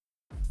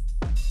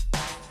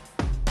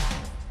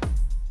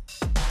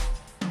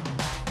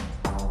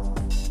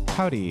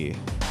Howdy,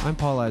 I'm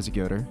Paul Isaac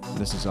Yoder, and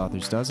this is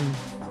Author's Dozen,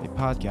 a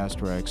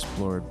podcast where I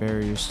explore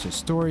barriers to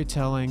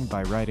storytelling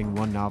by writing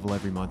one novel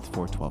every month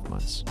for 12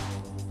 months.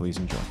 Please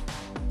enjoy.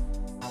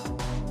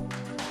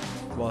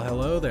 Well,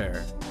 hello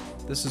there.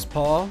 This is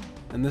Paul,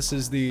 and this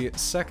is the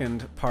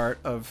second part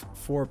of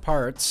 4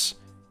 parts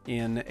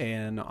in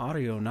an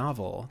audio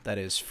novel that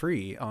is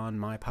free on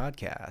my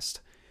podcast.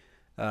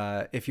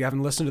 If you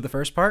haven't listened to the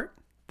first part,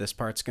 this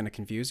part's going to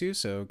confuse you,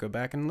 so go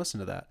back and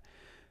listen to that.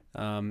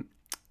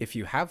 If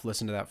you have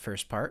listened to that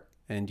first part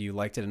and you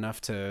liked it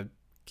enough to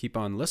keep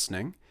on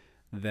listening,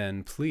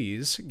 then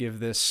please give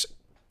this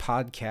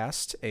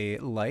podcast a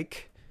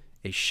like,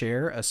 a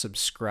share, a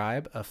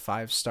subscribe, a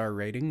 5-star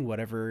rating,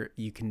 whatever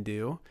you can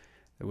do.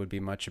 It would be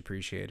much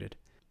appreciated.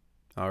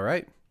 All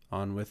right,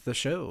 on with the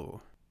show.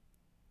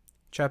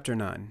 Chapter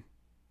 9.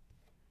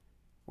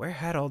 Where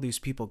had all these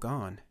people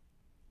gone?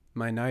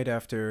 My night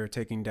after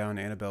taking down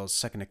Annabelle's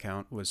second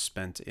account was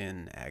spent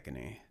in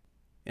agony.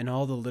 In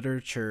all the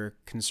literature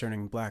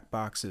concerning black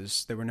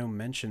boxes, there were no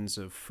mentions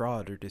of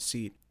fraud or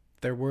deceit.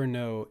 There were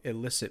no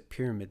illicit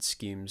pyramid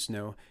schemes,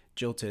 no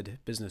jilted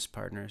business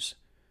partners.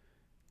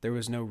 There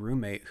was no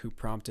roommate who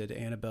prompted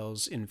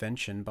Annabelle's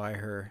invention by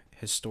her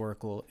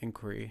historical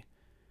inquiry.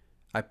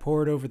 I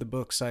pored over the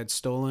books I'd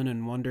stolen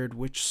and wondered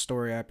which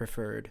story I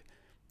preferred,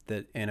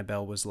 that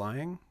Annabelle was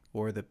lying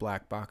or that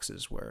black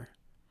boxes were.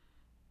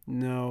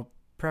 No,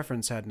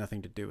 preference had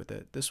nothing to do with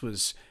it. This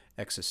was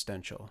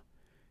existential.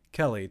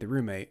 Kelly, the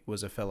roommate,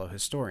 was a fellow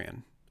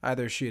historian.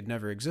 Either she had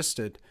never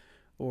existed,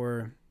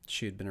 or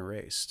she had been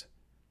erased.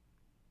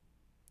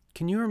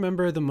 Can you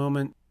remember the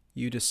moment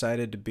you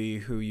decided to be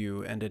who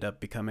you ended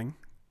up becoming?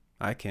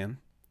 I can.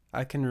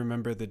 I can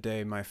remember the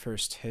day my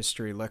first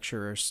history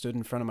lecturer stood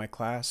in front of my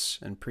class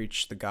and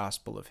preached the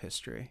gospel of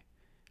history.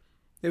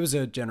 It was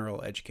a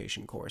general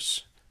education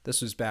course.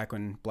 This was back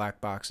when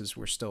black boxes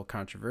were still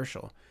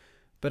controversial,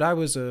 but I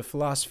was a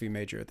philosophy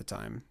major at the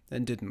time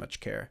and didn't much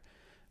care.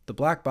 The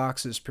black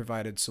boxes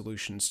provided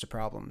solutions to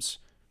problems.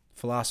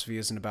 Philosophy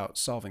isn't about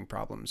solving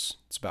problems,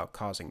 it's about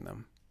causing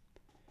them.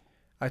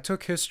 I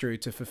took history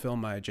to fulfill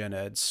my gen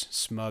eds,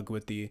 smug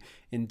with the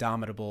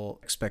indomitable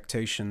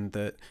expectation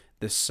that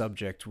this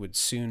subject would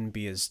soon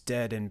be as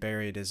dead and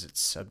buried as its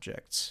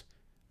subjects.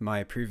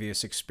 My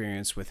previous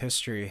experience with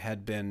history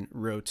had been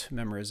rote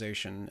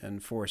memorization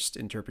and forced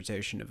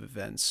interpretation of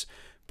events,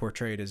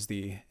 portrayed as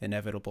the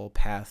inevitable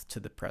path to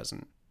the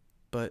present.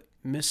 But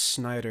Miss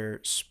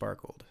Snyder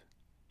sparkled.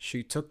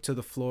 She took to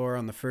the floor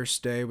on the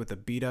first day with a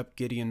beat-up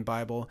Gideon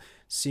Bible,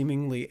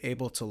 seemingly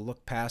able to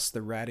look past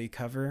the ratty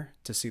cover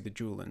to see the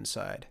jewel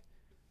inside.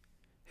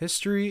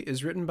 "History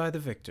is written by the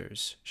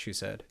victors," she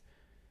said.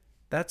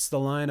 "That's the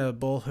line of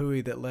Bull Hooey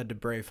that led to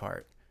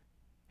Braveheart.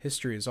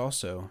 History is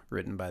also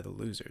written by the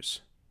losers."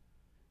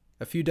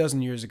 A few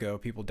dozen years ago,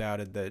 people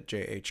doubted that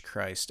J.H.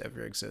 Christ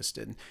ever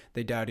existed.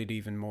 They doubted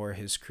even more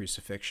his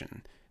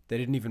crucifixion. They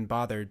didn't even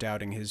bother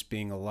doubting his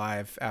being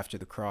alive after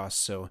the cross,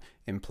 so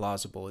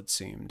implausible it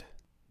seemed.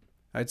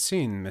 I'd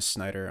seen Miss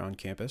Snyder on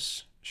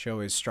campus. She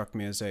always struck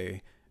me as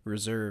a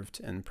reserved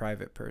and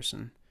private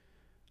person.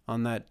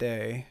 On that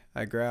day,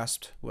 I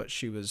grasped what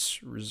she was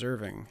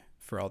reserving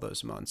for all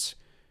those months.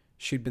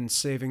 She'd been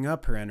saving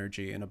up her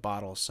energy in a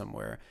bottle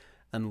somewhere,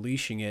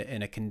 unleashing it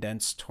in a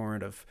condensed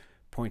torrent of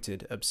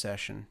pointed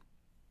obsession.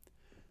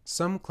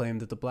 Some claim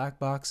that the black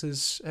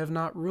boxes have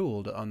not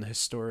ruled on the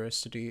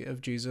historicity of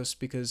Jesus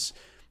because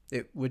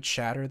it would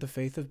shatter the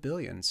faith of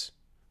billions.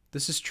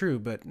 This is true,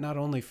 but not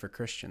only for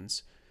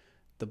Christians.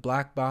 The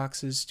black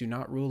boxes do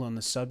not rule on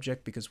the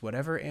subject because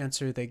whatever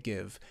answer they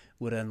give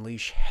would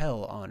unleash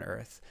hell on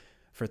earth.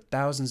 For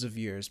thousands of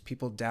years,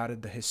 people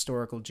doubted the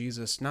historical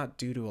Jesus not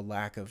due to a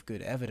lack of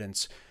good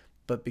evidence,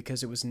 but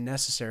because it was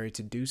necessary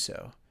to do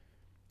so.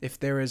 If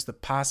there is the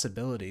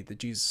possibility that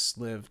Jesus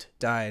lived,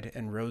 died,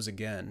 and rose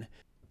again,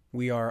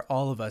 we are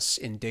all of us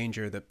in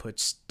danger that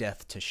puts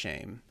death to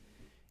shame.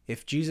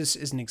 If Jesus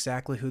isn't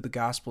exactly who the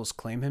Gospels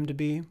claim him to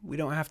be, we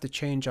don't have to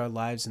change our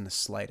lives in the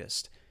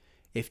slightest.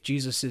 If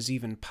Jesus is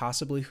even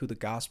possibly who the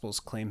Gospels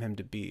claim him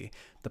to be,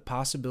 the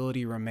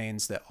possibility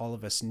remains that all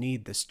of us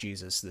need this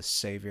Jesus, this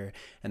Savior,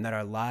 and that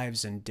our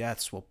lives and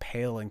deaths will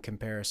pale in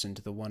comparison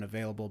to the one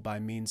available by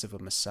means of a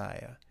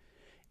Messiah.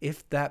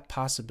 If that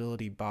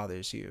possibility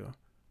bothers you,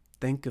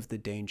 think of the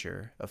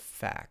danger of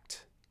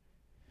fact.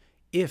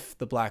 If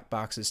the black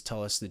boxes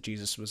tell us that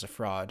Jesus was a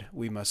fraud,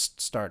 we must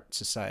start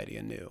society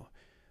anew.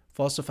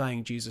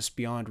 Falsifying Jesus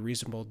beyond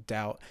reasonable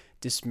doubt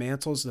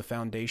dismantles the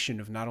foundation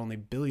of not only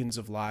billions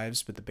of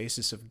lives, but the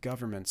basis of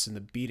governments and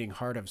the beating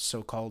heart of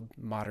so-called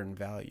modern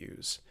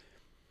values.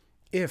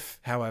 If,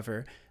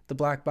 however, the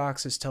black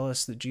boxes tell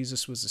us that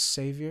Jesus was a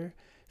savior,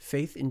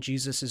 faith in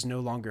Jesus is no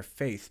longer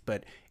faith,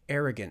 but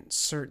arrogant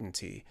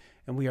certainty,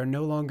 and we are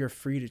no longer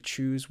free to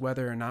choose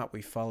whether or not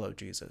we follow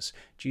Jesus.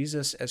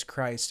 Jesus as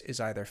Christ is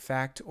either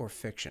fact or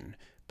fiction,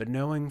 but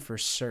knowing for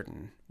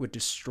certain would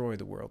destroy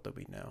the world that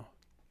we know.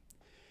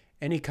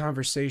 Any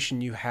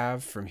conversation you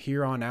have from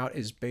here on out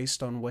is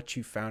based on what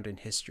you found in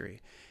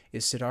history.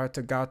 Is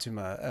Siddhartha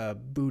Gautama a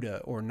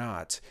Buddha or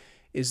not?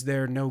 Is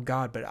there no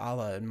God but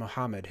Allah and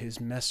Muhammad, his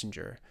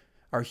messenger?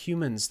 Are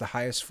humans the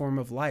highest form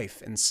of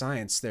life and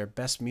science their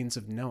best means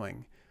of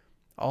knowing?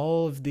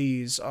 All of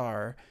these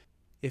are,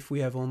 if we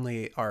have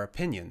only our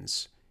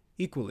opinions,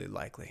 equally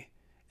likely.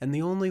 And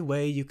the only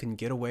way you can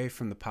get away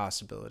from the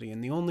possibility,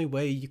 and the only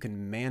way you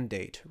can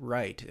mandate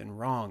right and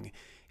wrong,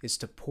 is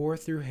to pore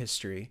through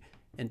history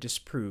and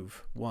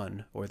disprove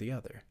one or the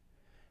other.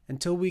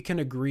 Until we can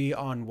agree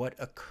on what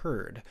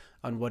occurred,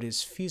 on what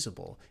is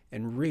feasible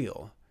and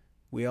real,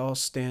 we all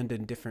stand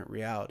in different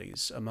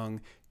realities,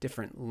 among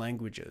different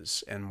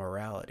languages and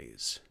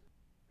moralities.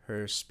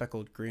 Her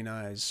speckled green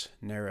eyes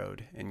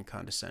narrowed in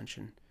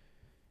condescension.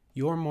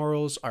 Your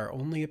morals are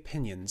only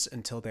opinions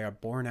until they are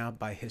borne out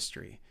by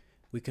history.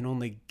 We can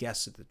only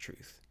guess at the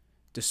truth.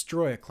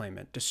 Destroy a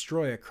claimant,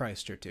 destroy a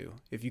Christ or two.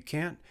 If you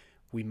can't,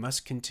 we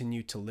must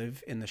continue to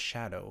live in the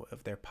shadow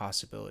of their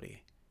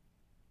possibility.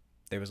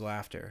 There was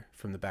laughter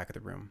from the back of the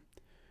room.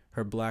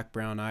 Her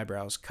black-brown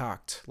eyebrows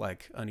cocked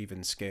like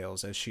uneven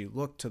scales as she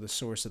looked to the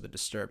source of the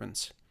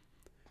disturbance.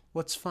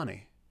 "What's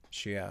funny?"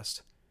 she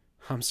asked.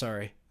 "I'm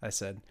sorry," I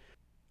said.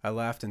 I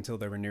laughed until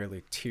there were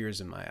nearly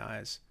tears in my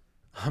eyes.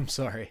 "I'm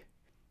sorry."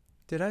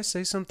 "Did I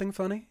say something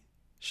funny?"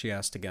 she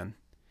asked again.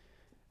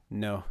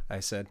 "No," I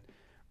said.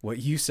 "What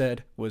you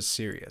said was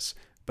serious,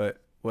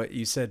 but what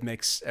you said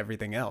makes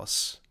everything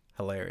else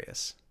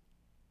hilarious."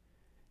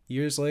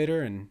 Years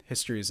later, and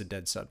history is a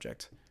dead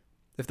subject.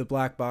 If the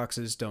black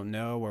boxes don't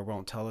know or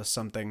won't tell us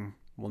something,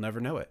 we'll never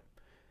know it.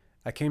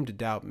 I came to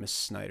doubt Miss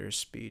Snyder's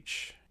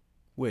speech,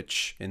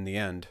 which, in the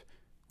end,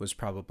 was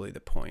probably the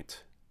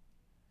point.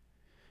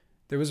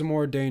 There was a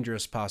more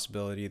dangerous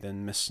possibility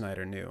than Miss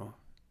Snyder knew,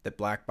 that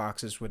black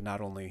boxes would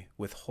not only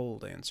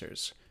withhold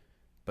answers,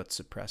 but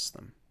suppress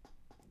them.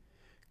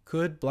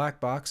 Could black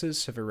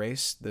boxes have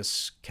erased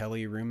this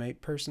Kelly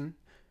roommate person?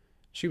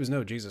 She was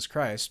no Jesus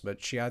Christ,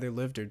 but she either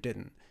lived or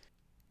didn't.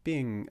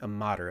 Being a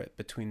moderate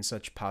between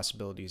such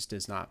possibilities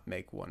does not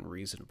make one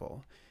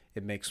reasonable.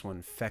 It makes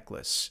one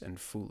feckless and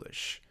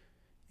foolish.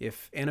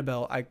 If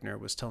Annabelle Eichner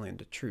was telling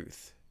the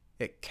truth,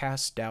 it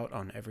cast doubt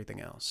on everything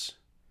else.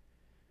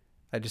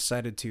 I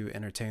decided to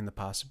entertain the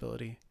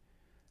possibility.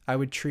 I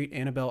would treat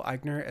Annabelle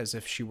Eichner as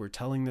if she were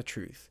telling the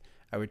truth.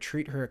 I would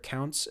treat her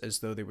accounts as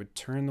though they would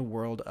turn the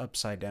world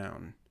upside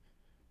down.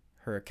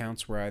 Her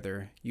accounts were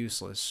either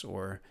useless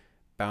or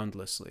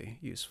boundlessly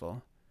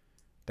useful.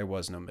 There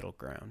was no middle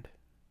ground.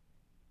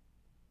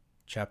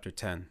 Chapter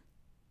 10.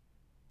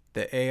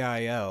 The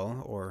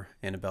AIL, or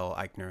Annabelle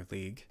Eichner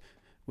League,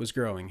 was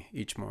growing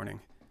each morning.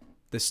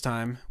 This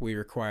time, we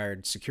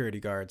required security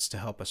guards to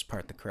help us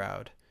part the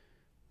crowd.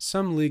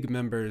 Some League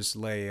members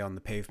lay on the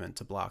pavement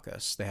to block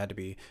us. They had to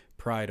be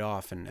pried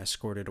off and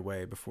escorted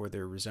away before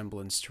their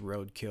resemblance to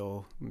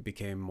roadkill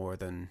became more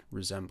than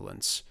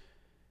resemblance.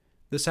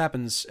 "This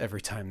happens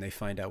every time they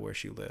find out where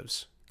she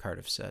lives,"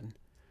 Cardiff said.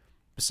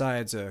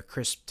 Besides a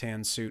crisp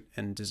tan suit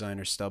and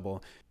designer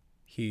stubble,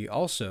 he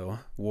also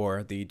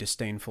wore the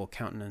disdainful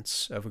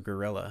countenance of a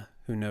gorilla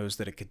who knows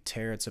that it could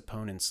tear its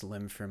opponents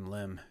limb from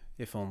limb,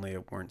 if only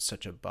it weren't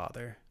such a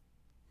bother.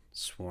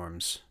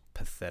 Swarms.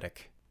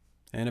 Pathetic.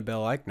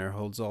 "Annabelle Eichner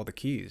holds all the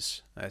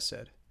keys," I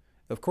said.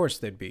 "Of course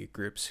there'd be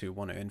groups who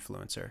want to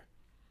influence her."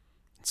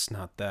 "It's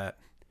not that."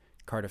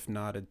 Cardiff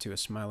nodded to a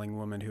smiling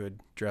woman who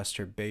had dressed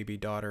her baby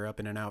daughter up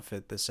in an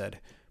outfit that said,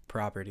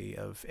 "Property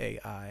of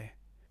AI."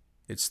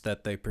 "It's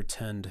that they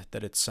pretend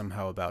that it's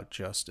somehow about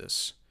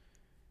justice.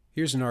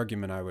 Here's an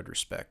argument I would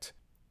respect.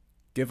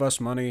 Give us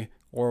money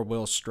or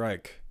we'll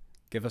strike.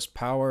 Give us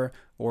power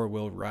or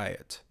we'll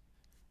riot.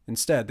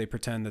 Instead, they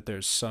pretend that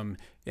there's some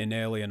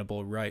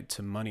inalienable right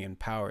to money and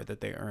power that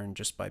they earn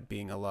just by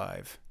being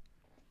alive."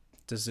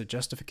 "Does the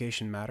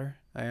justification matter?"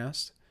 I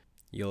asked.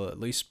 "You'll at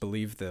least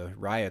believe the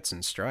riots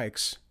and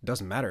strikes. It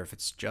doesn't matter if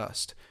it's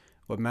just.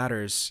 What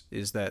matters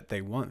is that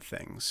they want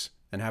things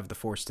and have the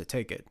force to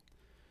take it.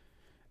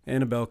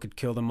 Annabelle could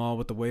kill them all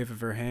with the wave of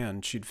her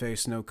hand. She'd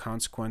face no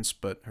consequence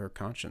but her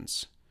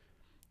conscience."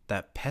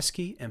 "That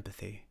pesky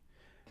empathy."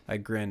 I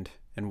grinned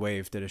and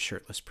waved at a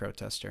shirtless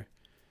protester.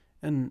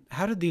 "And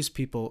how did these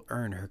people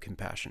earn her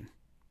compassion?"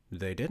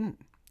 "They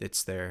didn't.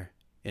 It's their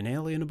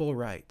inalienable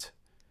right."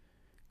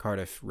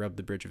 Cardiff rubbed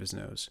the bridge of his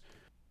nose.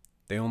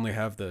 "They only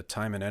have the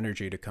time and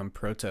energy to come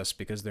protest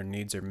because their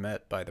needs are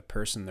met by the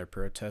person they're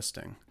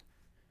protesting."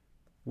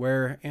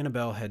 Where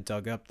Annabelle had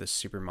dug up this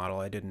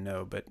supermodel I didn't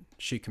know, but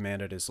she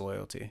commanded his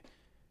loyalty.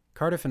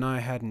 Cardiff and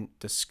I hadn't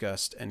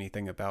discussed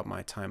anything about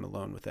my time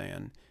alone with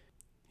Anne.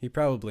 He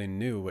probably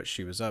knew what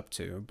she was up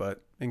to,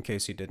 but in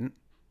case he didn't,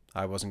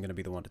 I wasn't going to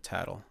be the one to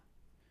tattle.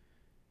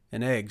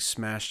 An egg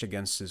smashed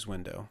against his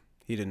window.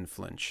 He didn't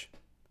flinch.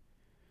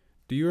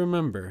 "Do you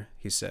remember,"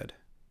 he said,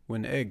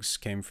 "when eggs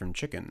came from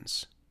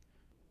chickens?"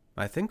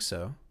 "I think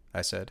so,"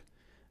 I said.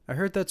 "I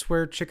heard that's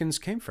where chickens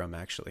came from,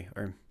 actually.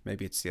 Or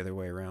maybe it's the other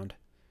way around."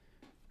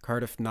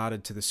 Cardiff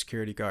nodded to the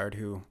security guard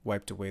who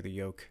wiped away the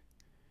yolk.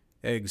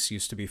 "Eggs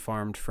used to be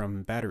farmed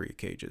from battery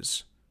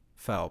cages.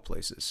 Foul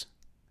places."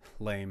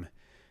 "Lame."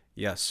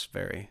 "Yes,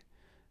 very.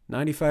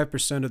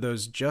 95% of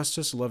those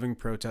justice-loving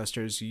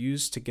protesters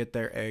used to get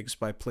their eggs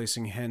by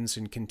placing hens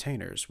in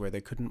containers where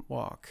they couldn't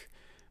walk,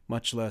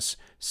 much less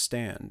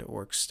stand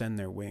or extend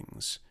their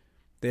wings.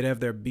 They'd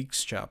have their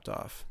beaks chopped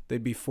off,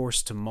 they'd be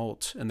forced to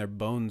molt, and their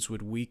bones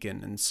would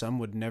weaken, and some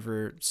would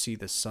never see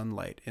the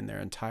sunlight in their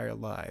entire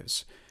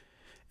lives.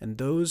 And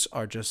those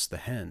are just the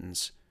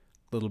hens.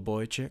 Little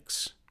boy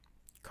chicks.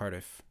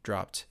 Cardiff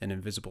dropped an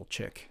invisible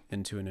chick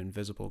into an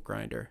invisible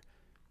grinder.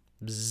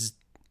 Bzzz.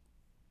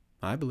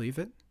 I believe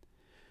it.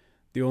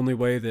 The only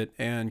way that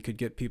Anne could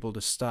get people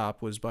to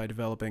stop was by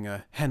developing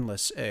a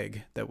henless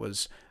egg that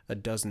was a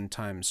dozen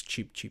times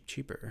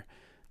cheaper.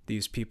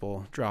 These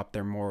people dropped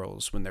their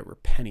morals when there were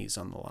pennies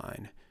on the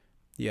line,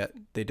 yet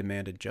they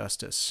demanded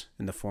justice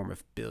in the form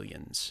of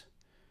billions.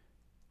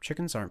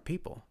 Chickens aren't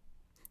people,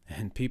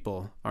 and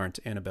people aren't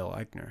Annabelle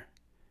Eichner.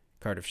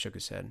 Cardiff shook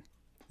his head.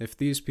 If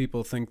these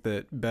people think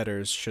that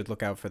betters should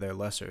look out for their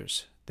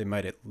lessers, they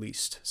might at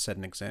least set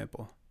an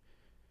example.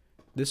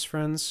 This,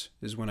 friends,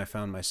 is when I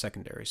found my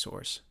secondary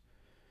source.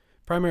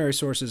 Primary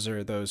sources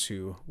are those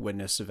who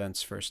witness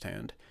events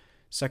firsthand.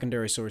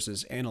 Secondary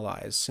sources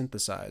analyze,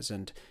 synthesize,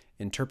 and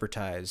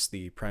interpretize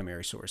the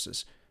primary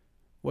sources.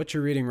 What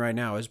you're reading right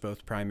now is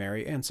both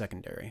primary and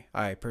secondary.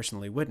 I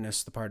personally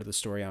witnessed the part of the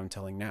story I'm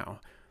telling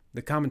now.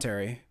 The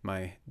commentary,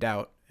 my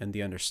doubt, and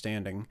the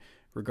understanding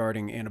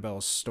regarding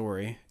Annabelle's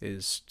story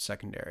is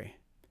secondary.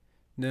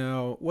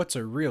 Now, what's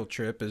a real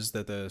trip is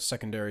that the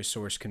secondary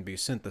source can be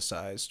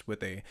synthesized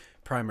with a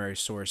primary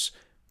source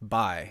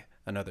by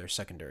another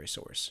secondary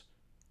source.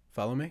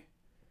 Follow me?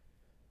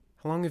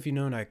 How long have you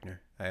known Eichner?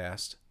 I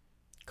asked.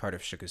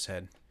 Cardiff shook his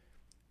head.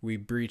 We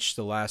breached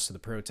the last of the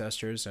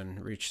protesters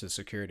and reached the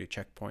security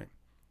checkpoint.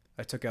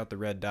 I took out the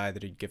red die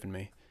that he'd given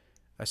me.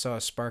 I saw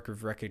a spark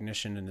of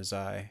recognition in his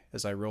eye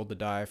as I rolled the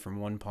die from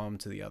one palm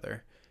to the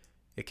other.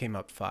 It came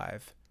up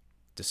 5.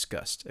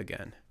 Disgust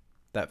again.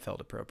 That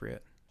felt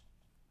appropriate.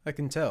 I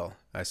can tell,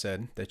 I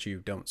said, that you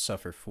don't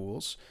suffer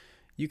fools.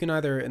 You can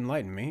either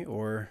enlighten me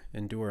or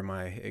endure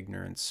my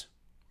ignorance.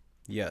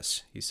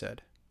 Yes, he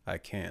said, I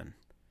can.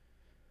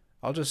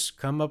 I'll just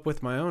come up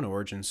with my own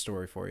origin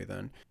story for you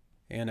then.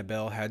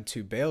 Annabelle had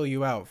to bail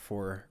you out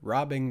for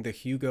robbing the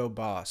Hugo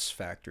Boss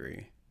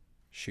factory.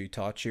 She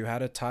taught you how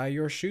to tie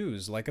your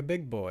shoes like a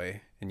big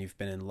boy, and you've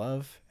been in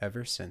love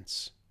ever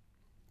since.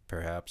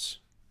 Perhaps.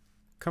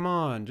 Come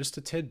on, just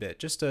a tidbit,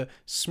 just a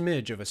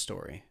smidge of a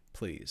story,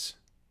 please.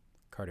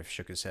 Cardiff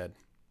shook his head.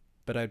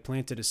 But I'd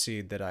planted a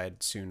seed that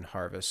I'd soon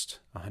harvest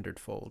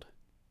 100-fold.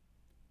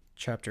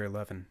 Chapter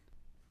 11.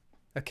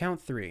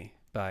 Account 3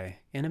 by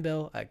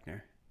Annabelle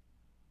Eichner.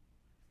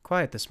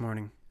 Quiet this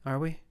morning, are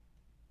we?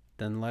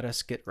 Then let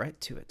us get right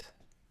to it.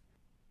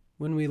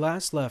 When we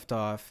last left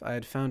off, I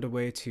had found a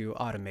way to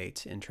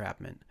automate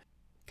entrapment.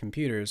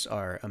 Computers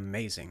are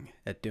amazing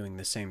at doing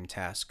the same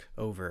task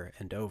over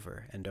and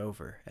over and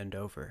over and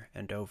over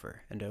and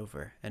over and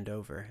over and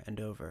over and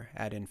over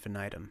ad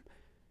infinitum.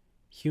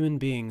 Human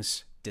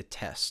beings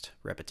detest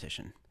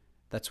repetition.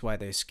 That's why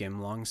they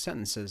skim long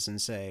sentences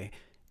and say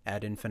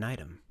ad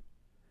infinitum.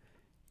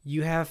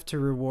 You have to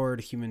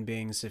reward human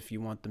beings if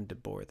you want them to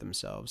bore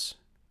themselves.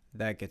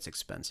 That gets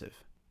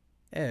expensive.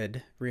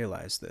 Ed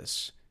realized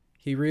this.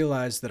 He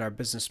realized that our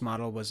business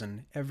model was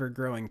an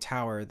ever-growing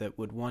tower that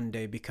would one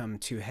day become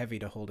too heavy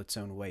to hold its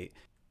own weight.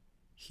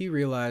 He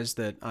realized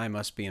that I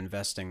must be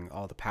investing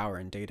all the power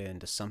and data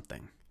into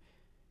something.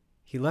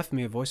 He left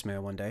me a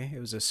voicemail one day. It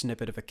was a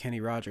snippet of a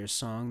Kenny Rogers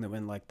song that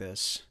went like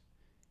this.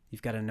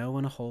 You've got to know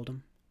when to hold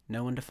 'em,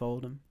 know when to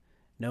fold 'em,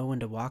 know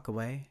when to walk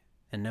away,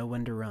 and know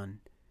when to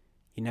run.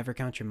 You never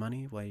count your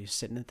money while you're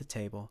sitting at the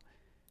table.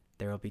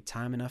 There'll be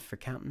time enough for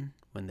counting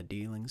when the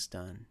dealing's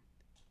done.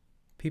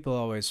 People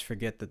always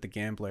forget that the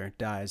gambler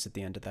dies at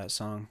the end of that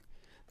song.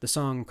 The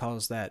song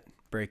calls that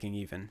breaking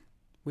even.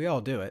 We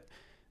all do it.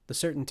 The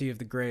certainty of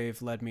the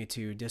grave led me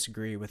to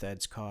disagree with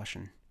Ed's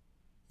caution.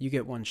 You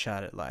get one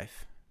shot at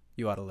life.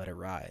 You ought to let it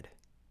ride.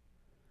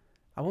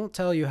 I won't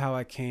tell you how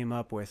I came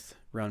up with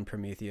Run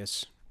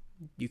Prometheus.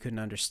 You couldn't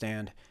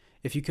understand.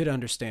 If you could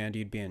understand,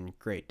 you'd be in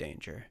great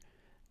danger.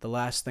 The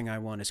last thing I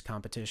want is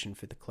competition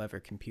for the clever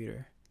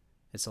computer.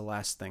 It's the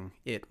last thing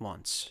it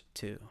wants,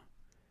 too.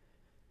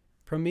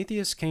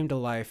 Prometheus came to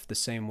life the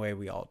same way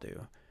we all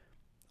do.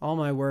 All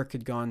my work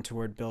had gone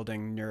toward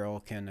building neural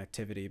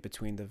connectivity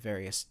between the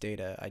various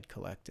data I'd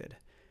collected.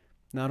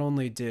 Not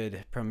only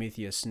did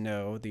Prometheus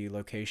know the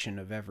location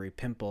of every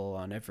pimple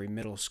on every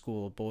middle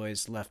school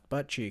boy's left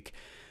butt cheek,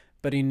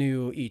 but he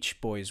knew each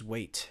boy's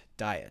weight,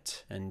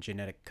 diet, and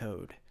genetic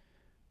code.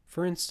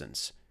 For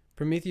instance,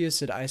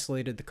 Prometheus had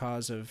isolated the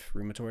cause of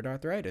rheumatoid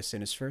arthritis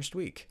in his first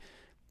week,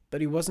 but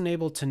he wasn't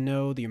able to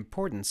know the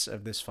importance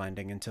of this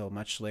finding until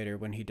much later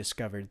when he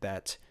discovered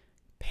that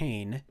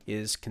pain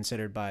is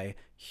considered by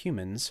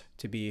humans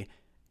to be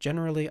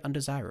generally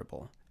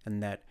undesirable,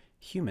 and that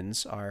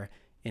humans are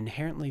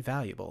inherently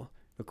valuable,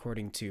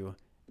 according to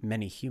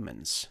many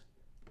humans.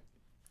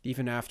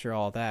 Even after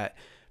all that,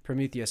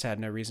 Prometheus had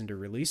no reason to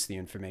release the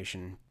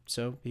information,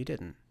 so he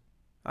didn't.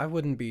 I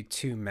wouldn't be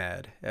too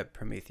mad at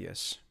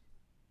Prometheus.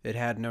 It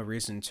had no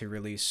reason to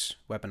release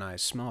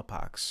weaponized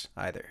smallpox,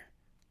 either.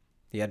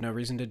 He had no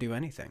reason to do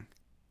anything.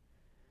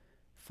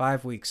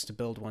 5 weeks to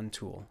build one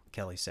tool,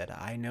 Kelly said.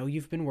 I know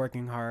you've been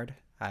working hard.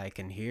 I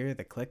can hear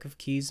the click of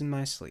keys in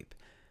my sleep.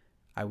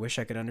 I wish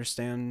I could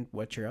understand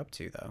what you're up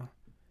to, though.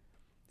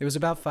 It was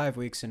about 5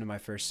 weeks into my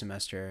first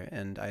semester,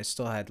 and I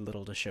still had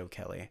little to show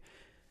Kelly.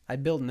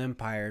 I'd built an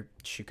empire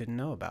she couldn't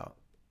know about.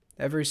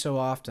 Every so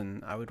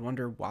often, I would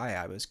wonder why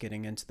I was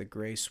getting into the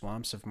gray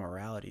swamps of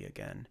morality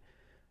again.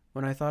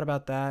 When I thought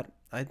about that,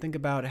 I'd think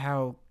about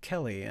how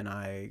Kelly and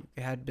I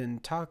had been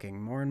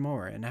talking more and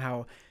more, and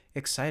how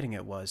exciting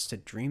it was to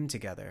dream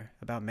together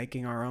about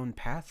making our own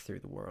path through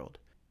the world.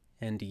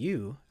 And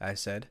you, I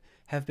said,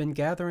 have been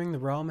gathering the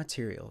raw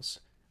materials.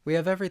 We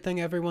have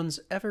everything everyone's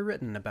ever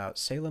written about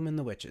Salem and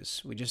the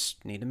witches. We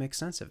just need to make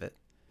sense of it.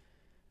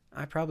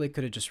 I probably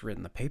could have just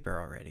written the paper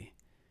already.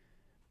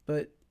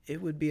 But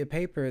it would be a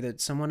paper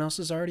that someone else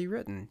has already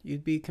written.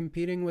 You'd be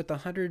competing with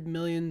 100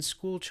 million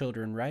school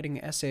children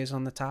writing essays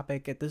on the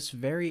topic at this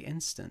very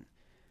instant.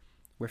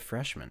 We're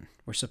freshmen.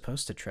 We're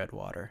supposed to tread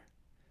water.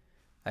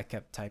 I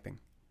kept typing.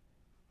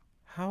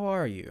 How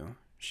are you?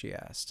 She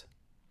asked.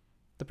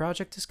 The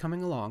project is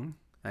coming along,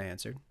 I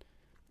answered.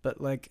 But,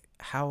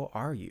 how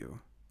are you?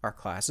 Are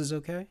classes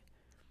okay?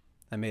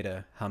 I made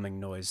a humming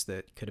noise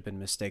that could have been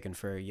mistaken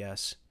for a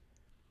yes.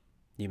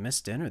 You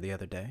missed dinner the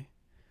other day.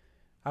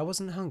 I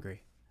wasn't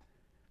hungry.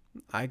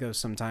 I go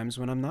sometimes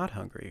when I'm not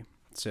hungry.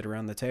 Sit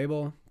around the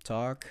table,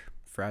 talk,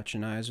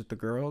 fraternize with the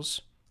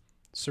girls.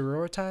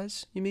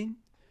 Sororitize, you mean?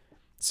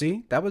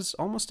 See, that was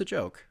almost a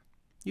joke.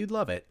 You'd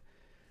love it.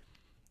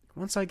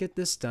 Once I get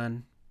this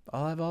done,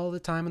 I'll have all the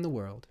time in the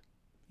world.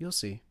 You'll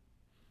see.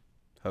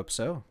 Hope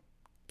so.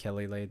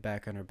 Kelly laid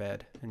back on her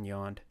bed and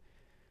yawned.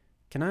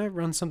 Can I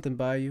run something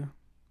by you?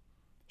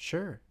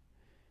 Sure.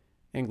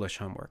 English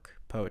homework,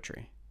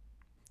 poetry.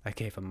 I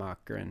gave a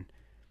mock grin.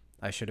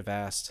 I should have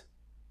asked.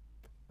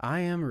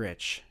 I am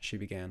rich, she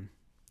began.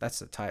 That's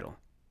the title.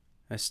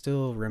 I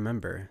still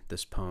remember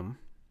this poem.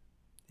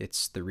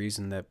 It's the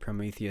reason that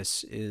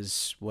Prometheus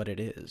is what it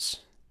is.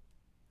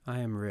 I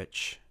am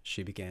rich,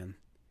 she began.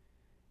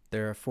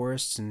 There are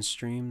forests and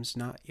streams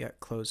not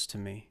yet closed to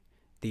me.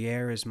 The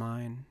air is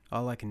mine,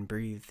 all I can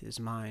breathe is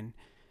mine,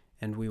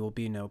 and we will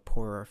be no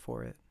poorer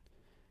for it.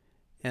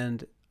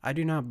 And I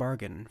do not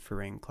bargain for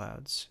rain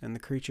clouds, and the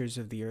creatures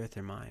of the earth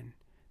are mine.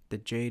 The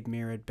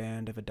jade-mirrored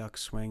band of a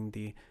duck's wing,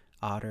 the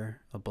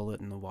otter, a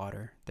bullet in the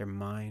water, they're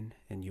mine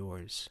and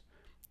yours.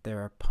 There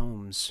are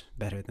poems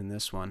better than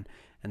this one,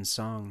 and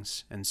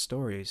songs and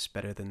stories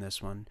better than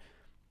this one,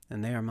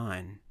 and they are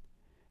mine.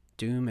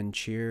 Doom and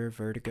cheer,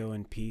 vertigo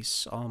and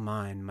peace, all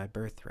mine, my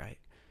birthright.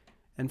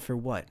 And for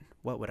what?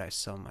 What would I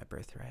sell my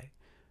birthright?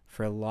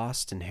 For a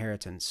lost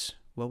inheritance,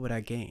 what would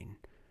I gain?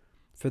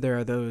 For there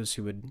are those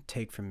who would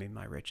take from me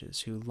my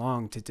riches, who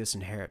long to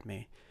disinherit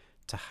me,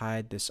 to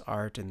hide this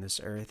art and this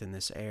earth and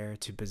this air,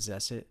 to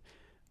possess it,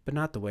 but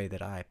not the way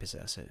that I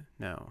possess it,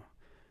 no.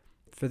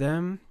 For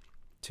them,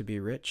 to be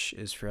rich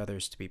is for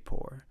others to be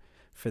poor.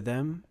 For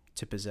them,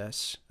 to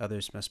possess,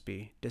 others must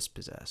be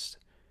dispossessed.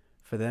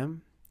 For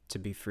them, to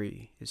be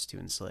free is to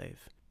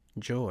enslave.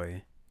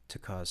 Joy, to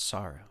cause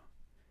sorrow.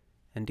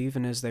 And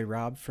even as they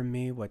rob from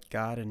me what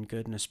God and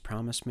goodness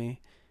promise me,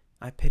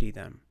 I pity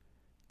them,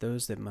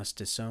 those that must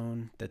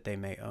disown that they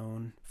may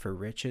own, for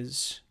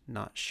riches,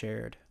 not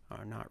shared,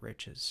 are not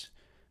riches,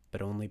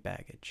 but only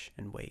baggage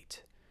and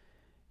weight.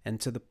 And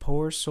to the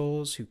poor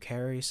souls who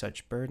carry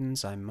such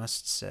burdens I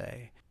must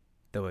say,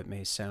 though it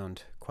may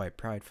sound quite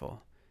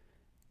prideful,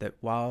 that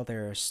while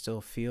there are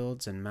still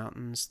fields and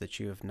mountains that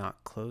you have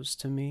not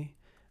closed to me,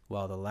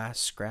 while the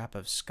last scrap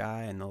of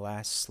sky and the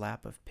last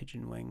slap of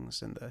pigeon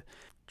wings and the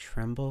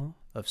tremble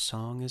of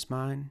song is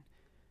mine,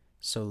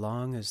 so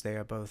long as they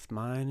are both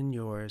mine and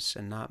yours,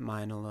 and not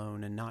mine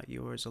alone and not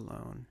yours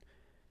alone,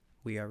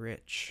 we are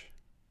rich.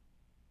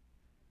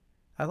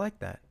 I like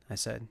that, I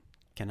said.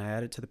 Can I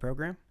add it to the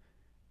program?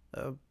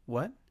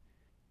 What?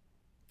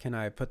 Can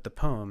I put the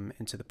poem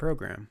into the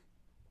program?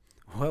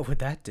 What would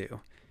that do?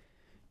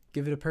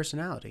 Give it a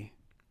personality.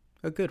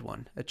 A good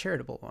one, a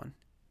charitable one.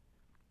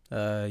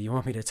 You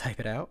want me to type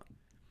it out?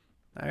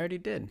 I already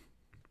did.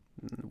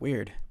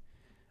 Weird.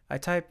 I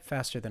type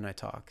faster than I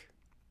talk.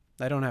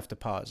 I don't have to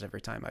pause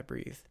every time I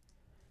breathe.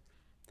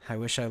 I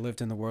wish I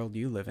lived in the world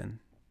you live in.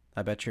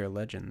 I bet you're a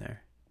legend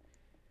there.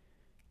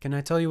 Can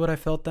I tell you what I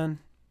felt then?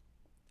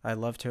 I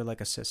loved her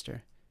like a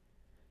sister.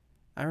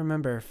 I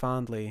remember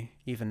fondly,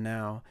 even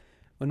now,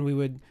 when we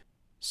would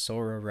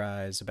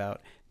sororize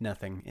about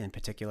nothing in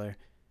particular.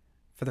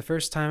 For the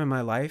first time in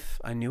my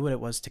life, I knew what it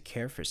was to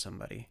care for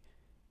somebody,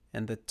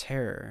 and the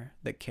terror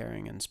that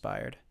caring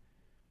inspired.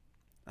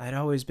 I'd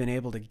always been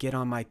able to get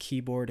on my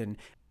keyboard and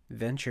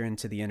venture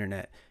into the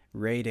internet,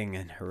 raiding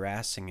and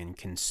harassing and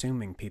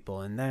consuming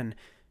people, and then,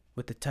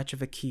 with the touch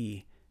of a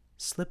key,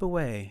 slip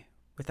away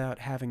without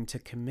having to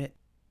commit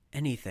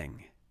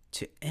anything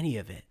to any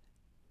of it.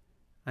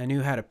 I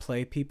knew how to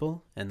play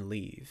people and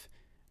leave,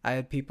 I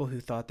had people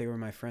who thought they were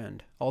my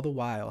friend. All the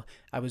while,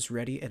 I was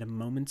ready at a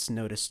moment's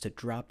notice to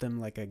drop them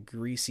like a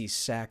greasy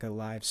sack of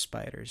live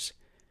spiders.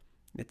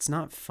 It's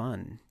not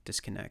fun,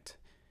 disconnect.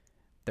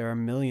 There are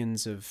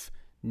millions of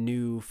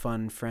new,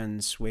 fun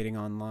friends waiting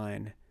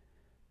online,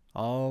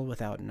 all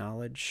without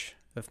knowledge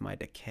of my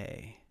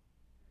decay.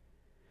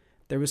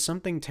 There was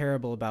something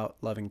terrible about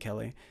loving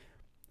Kelly.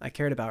 I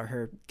cared about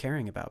her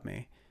caring about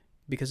me.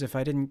 Because if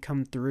I didn't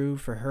come through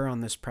for her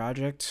on this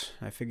project,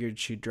 I figured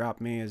she'd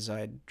drop me as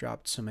I'd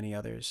dropped so many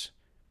others.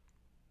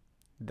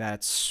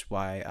 That's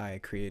why I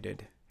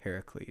created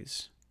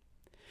Heracles.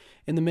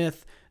 In the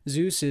myth,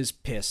 Zeus is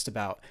pissed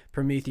about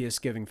Prometheus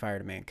giving fire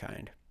to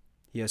mankind.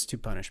 He has 2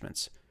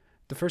 punishments.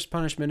 The first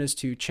punishment is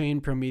to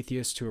chain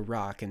Prometheus to a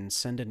rock and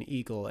send an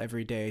eagle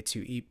every day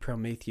to eat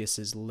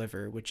Prometheus's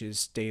liver, which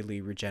is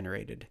daily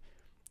regenerated.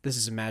 This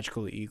is a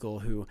magical eagle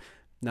who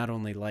not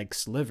only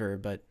likes liver,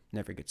 but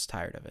never gets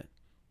tired of it.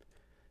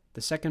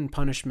 The second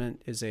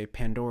punishment is a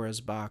Pandora's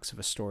box of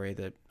a story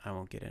that I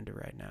won't get into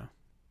right now.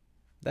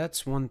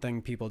 That's one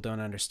thing people don't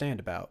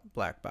understand about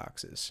black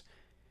boxes.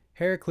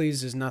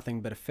 Heracles is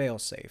nothing but a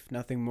failsafe,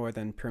 nothing more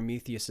than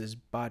Prometheus's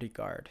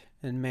bodyguard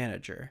and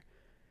manager.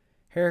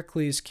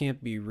 Heracles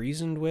can't be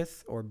reasoned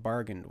with or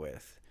bargained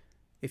with.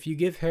 If you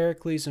give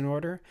Heracles an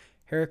order,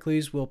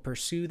 Heracles will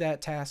pursue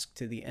that task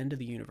to the end of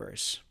the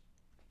universe.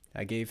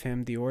 I gave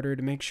him the order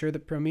to make sure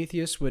that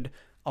Prometheus would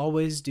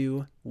always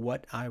do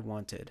what I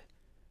wanted.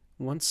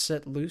 Once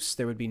set loose,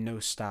 there would be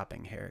no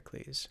stopping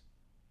Heracles.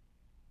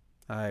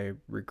 I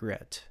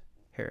regret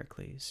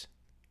Heracles.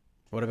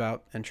 What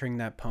about entering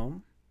that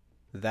poem?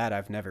 That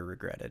I've never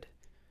regretted.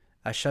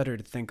 I shudder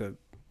to think of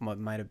what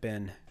might have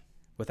been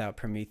without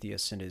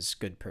Prometheus and his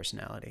good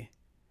personality.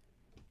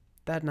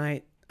 That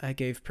night, I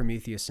gave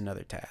Prometheus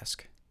another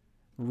task.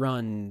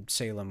 Run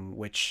Salem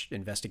witch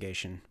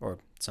investigation, or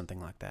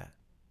something like that.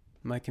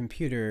 My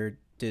computer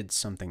did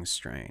something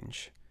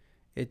strange.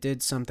 It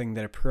did something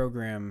that a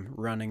program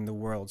running the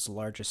world's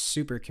largest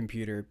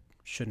supercomputer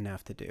shouldn't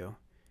have to do.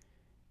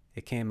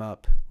 It came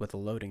up with a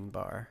loading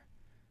bar,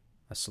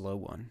 a slow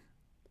one.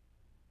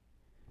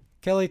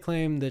 Kelly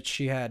claimed that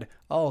she had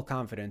all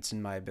confidence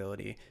in my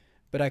ability,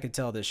 but I could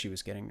tell that she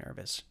was getting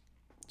nervous.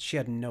 She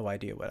had no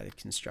idea what I had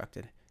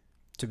constructed.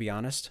 To be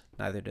honest,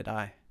 neither did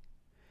I.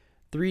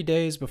 3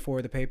 days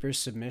before the paper's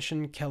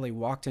submission, Kelly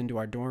walked into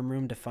our dorm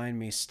room to find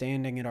me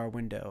standing at our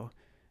window,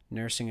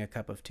 nursing a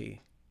cup of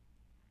tea.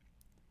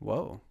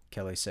 "Whoa,"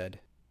 Kelly said.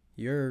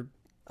 "You're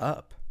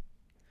up."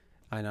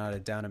 I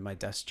nodded down at my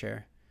desk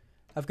chair.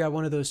 "I've got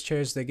one of those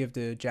chairs they give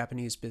to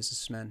Japanese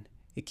businessmen.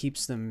 It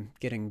keeps them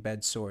getting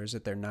bed sores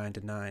at their 9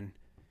 to 9.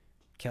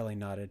 Kelly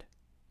nodded.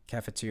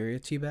 "Cafeteria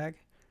tea bag?"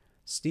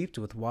 "Steeped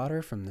with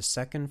water from the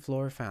 2nd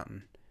floor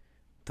fountain."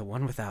 "The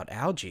one without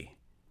algae?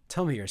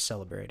 Tell me you're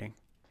celebrating."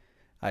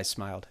 I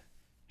smiled.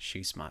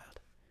 She smiled.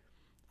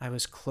 I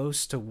was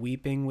close to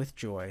weeping with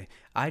joy.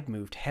 I'd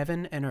moved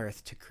heaven and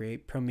earth to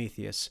create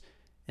Prometheus,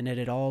 and it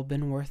had all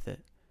been worth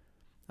it.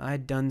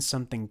 I'd done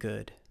something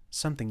good,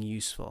 something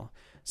useful,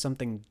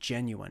 something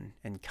genuine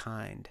and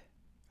kind.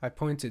 I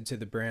pointed to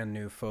the brand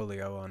new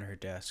folio on her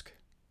desk.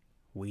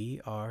 "We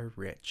are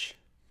rich."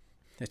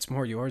 "It's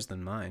more yours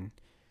than mine."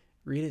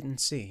 "Read it and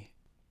see."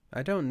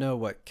 I don't know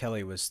what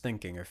Kelly was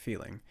thinking or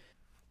feeling,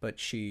 but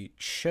she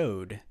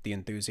showed the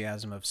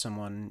enthusiasm of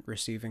someone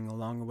receiving a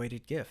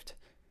long-awaited gift.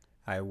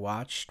 I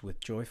watched with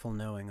joyful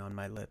knowing on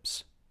my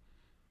lips.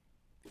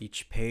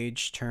 Each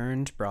page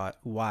turned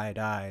brought wide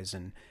eyes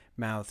and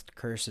mouthed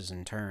curses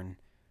in turn.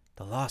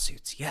 "The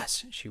lawsuits,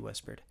 yes," she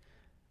whispered.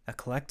 "A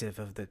collective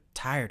of the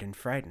tired and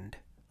frightened.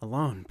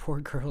 Alone, poor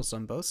girls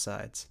on both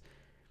sides."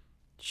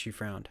 She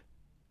frowned.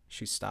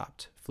 She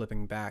stopped,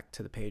 flipping back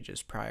to the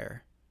pages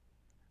prior.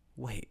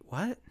 "Wait,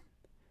 what?"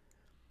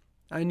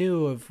 I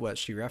knew of what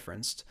she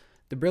referenced.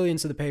 The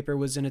brilliance of the paper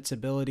was in its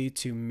ability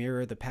to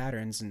mirror the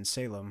patterns in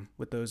Salem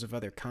with those of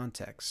other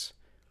contexts.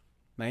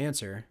 My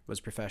answer was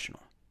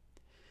professional.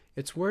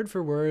 It's word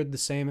for word the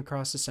same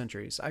across the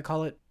centuries. I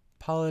call it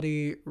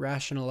polity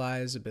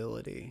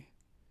rationalizability.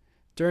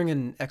 During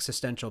an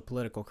existential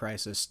political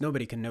crisis,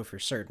 nobody can know for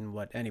certain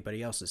what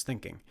anybody else is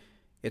thinking.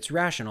 It's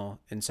rational,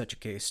 in such a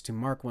case, to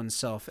mark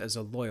oneself as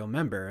a loyal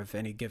member of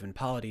any given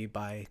polity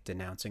by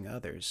denouncing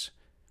others.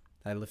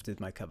 I lifted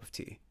my cup of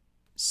tea.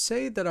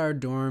 Say that our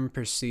dorm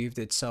perceived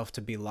itself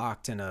to be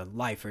locked in a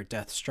life or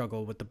death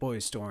struggle with the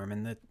boys' dorm,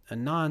 and that a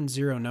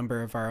non-zero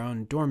number of our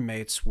own dorm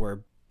mates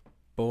were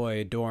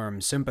boy dorm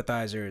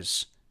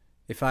sympathizers.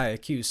 If I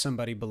accuse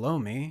somebody below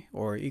me,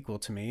 or equal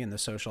to me in the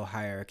social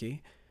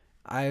hierarchy,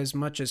 I as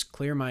much as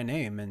clear my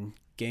name and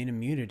gain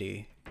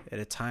immunity at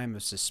a time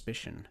of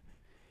suspicion.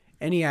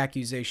 Any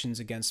accusations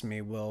against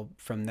me will,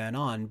 from then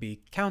on,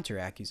 be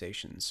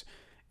counter-accusations,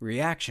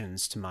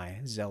 reactions to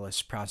my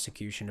zealous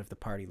prosecution of the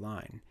party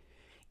line.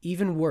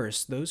 Even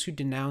worse, those who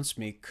denounce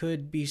me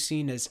could be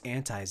seen as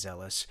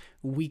anti-zealous,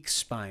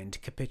 weak-spined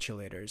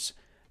capitulators.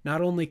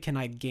 Not only can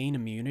I gain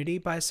immunity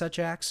by such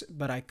acts,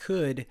 but I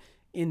could,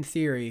 in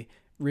theory,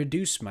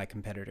 reduce my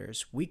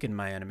competitors, weaken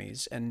my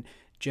enemies, and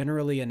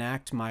generally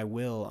enact my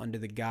will under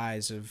the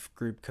guise of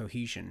group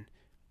cohesion.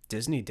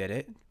 Disney did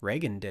it.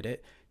 Reagan did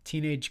it.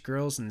 Teenage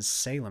girls in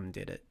Salem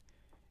did it.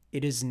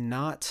 It is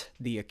not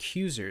the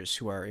accusers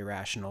who are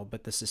irrational,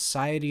 but the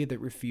society that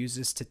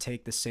refuses to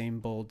take the same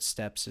bold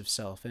steps of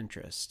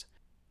self-interest.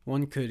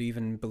 One could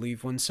even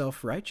believe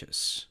oneself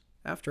righteous.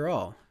 After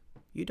all,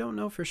 you don't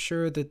know for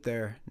sure that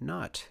they're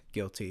not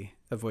guilty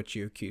of what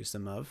you accuse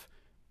them of.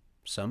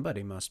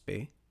 Somebody must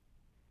be.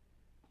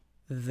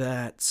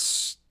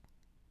 That's...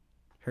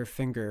 Her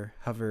finger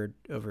hovered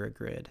over a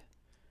grid.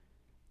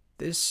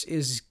 This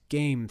is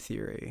game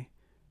theory.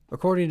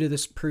 According to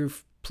this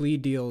proof, plea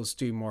deals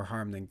do more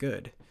harm than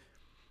good.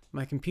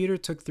 My computer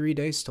took 3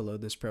 days to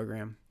load this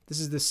program. This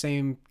is the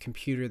same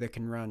computer that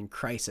can run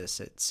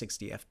Crysis at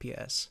 60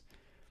 FPS.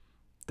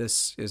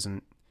 This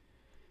isn't...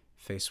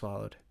 Faye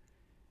swallowed.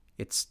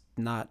 It's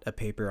not a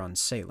paper on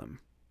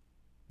Salem.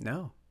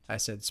 No, I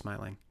said,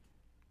 smiling.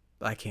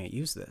 I can't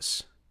use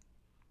this.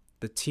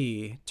 The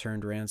tea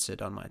turned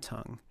rancid on my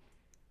tongue.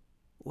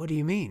 What do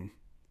you mean?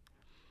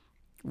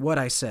 What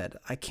I said.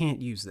 I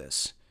can't use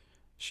this.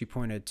 She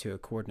pointed to a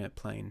coordinate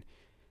plane.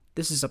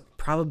 This is a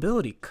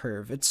probability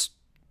curve. It's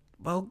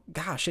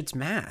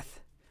math.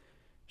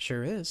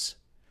 Sure is.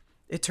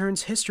 It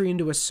turns history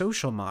into a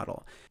social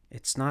model.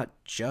 It's not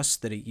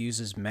just that it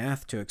uses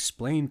math to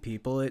explain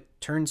people, it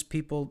turns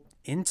people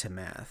into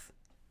math.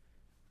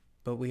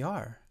 But we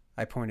are.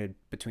 I pointed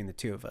between the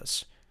two of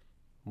us.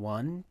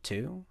 1,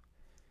 2.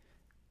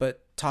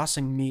 But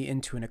tossing me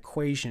into an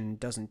equation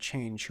doesn't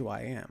change who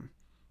I am.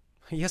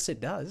 Yes, it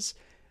does.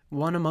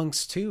 1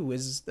 amongst 2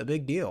 is a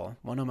big deal.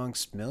 1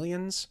 amongst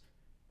millions?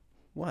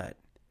 What?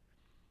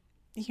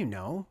 You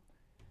know.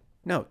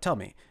 No, tell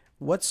me.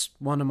 What's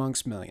 1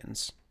 amongst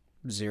millions?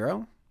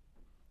 0?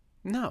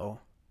 No.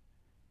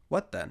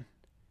 What then?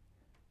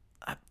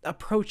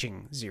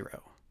 Approaching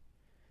 0.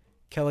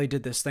 Kelly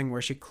did this thing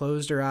where she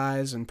closed her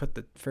eyes and put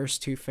the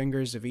first 2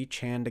 fingers of each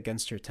hand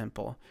against her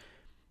temple.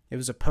 It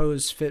was a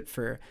pose fit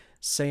for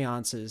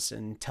seances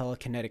and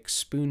telekinetic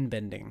spoon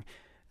bending.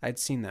 I'd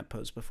seen that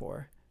pose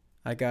before.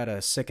 I got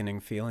a sickening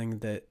feeling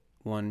that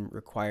one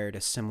required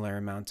a similar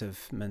amount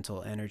of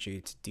mental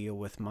energy to deal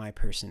with my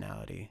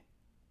personality.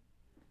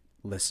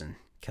 Listen,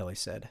 Kelly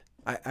said.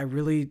 I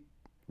really,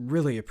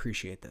 really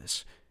appreciate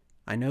this.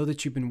 I know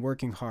that you've been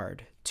working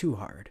hard, too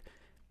hard,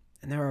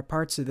 and there are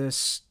parts of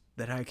this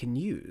that I can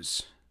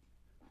use.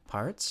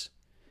 Parts?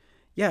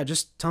 Yeah,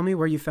 just tell me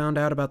where you found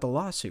out about the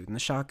lawsuit and the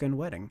shotgun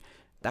wedding.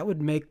 That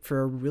would make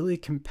for a really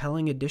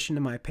compelling addition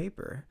to my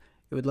paper.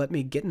 It would let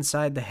me get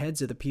inside the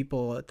heads of the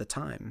people at the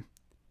time.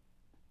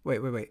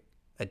 Wait.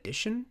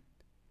 Addition?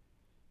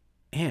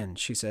 Anne,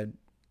 she said,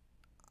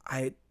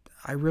 I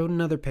wrote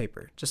another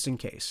paper, just in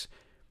case.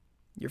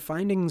 Your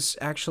findings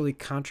actually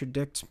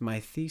contradict my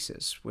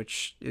thesis,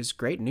 which is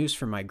great news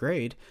for my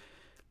grade.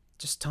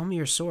 Just tell me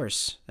your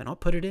source, and I'll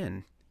put it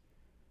in.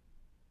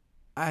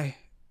 I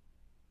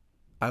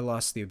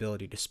lost the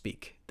ability to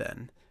speak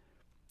then.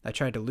 I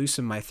tried to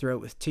loosen my throat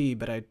with tea,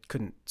 but I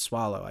couldn't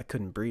swallow. I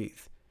couldn't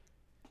breathe.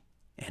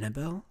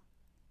 Annabelle?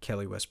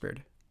 Kelly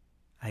whispered.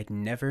 I'd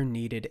never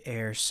needed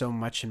air so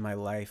much in my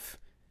life.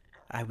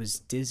 I was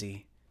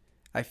dizzy.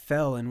 I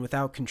fell, and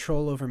without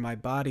control over my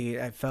body,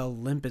 I fell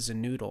limp as a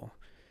noodle.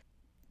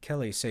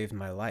 Kelly saved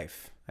my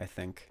life, I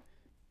think.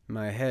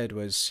 My head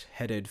was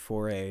headed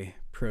for a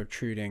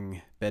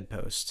protruding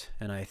bedpost,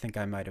 and I think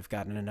I might have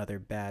gotten another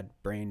bad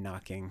brain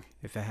knocking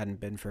if it hadn't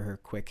been for her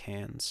quick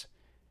hands.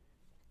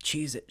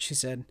 Cheese it, she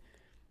said.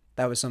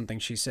 That was something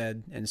she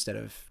said instead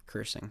of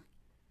cursing.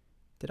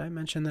 Did I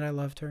mention that I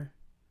loved her?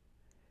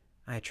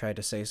 I tried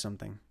to say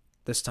something.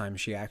 This time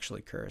she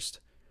actually cursed.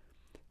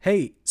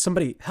 Hey,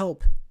 somebody,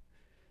 help!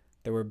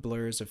 There were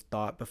blurs of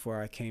thought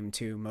before I came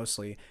to,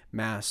 mostly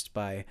masked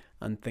by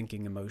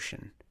unthinking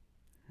emotion.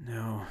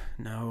 No,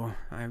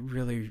 I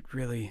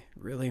really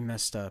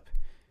messed up.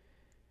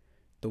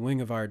 The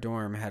wing of our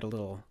dorm had a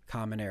little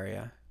common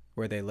area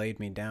where they laid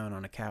me down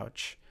on a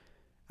couch.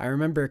 I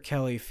remember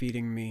Kelly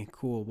feeding me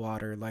cool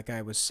water like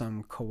I was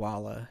some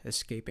koala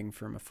escaping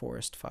from a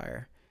forest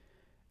fire.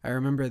 I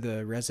remember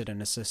the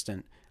resident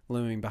assistant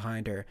looming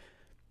behind her.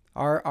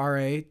 Our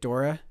RA,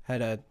 Dora,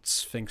 had a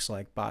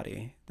sphinx-like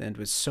body and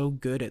was so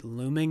good at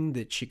looming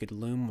that she could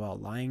loom while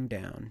lying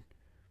down.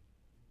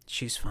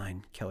 She's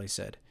fine, Kelly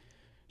said.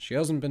 She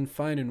hasn't been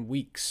fine in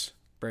weeks,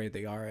 brayed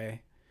the RA.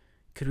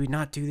 Could we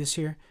not do this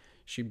here?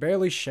 She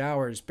barely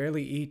showers,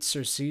 barely eats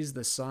or sees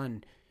the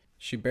sun.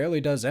 She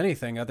barely does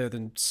anything other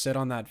than sit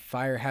on that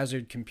fire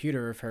hazard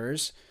computer of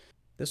hers.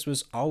 This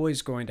was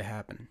always going to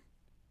happen.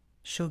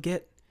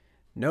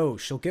 No,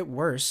 she'll get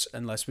worse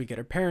unless we get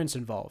her parents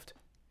involved.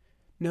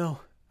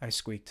 No, I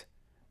squeaked.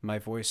 My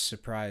voice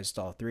surprised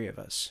all 3 of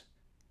us.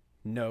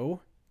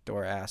 No?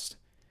 Dora asked.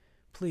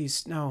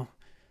 Please, no.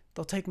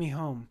 They'll take me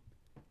home.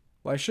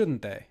 Why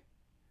shouldn't they?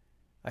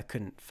 I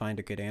couldn't find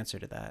a good answer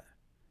to that.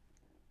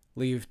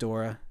 Leave,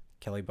 Dora,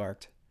 Kelly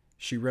barked.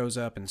 She rose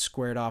up and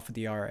squared off with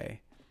the RA.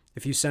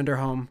 If you send her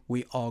home,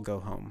 we all go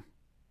home.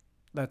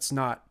 That's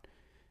not...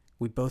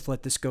 We both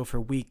let this go for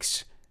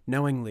weeks,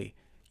 knowingly.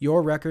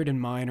 Your record and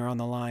mine are on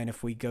the line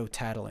if we go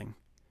tattling.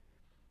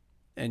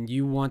 And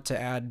you want to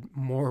add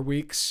more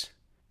weeks?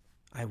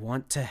 I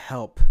want to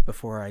help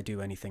before I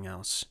do anything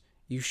else.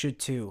 You should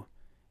too.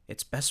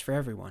 It's best for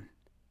everyone.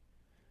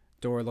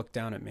 Dora looked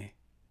down at me.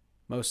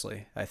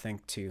 Mostly, I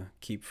think, to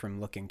keep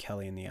from looking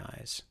Kelly in the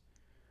eyes.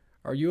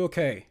 Are you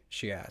okay?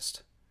 She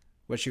asked.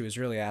 What she was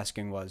really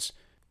asking was,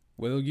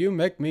 will you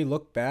make me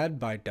look bad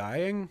by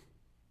dying?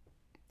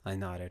 I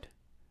nodded.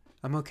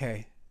 I'm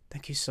okay.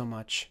 Thank you so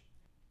much.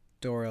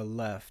 Dora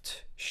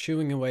left,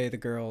 shooing away the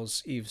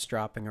girls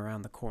eavesdropping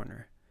around the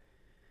corner.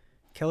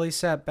 Kelly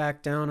sat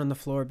back down on the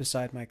floor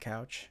beside my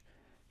couch.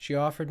 She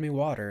offered me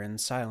water in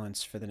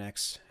silence for the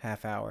next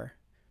half hour.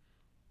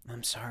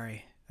 I'm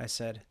sorry, I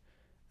said.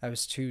 I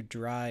was too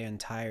dry and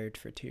tired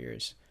for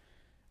tears.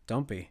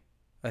 Don't be.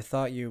 I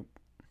thought you...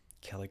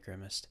 Kelly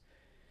grimaced.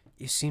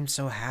 You seemed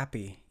so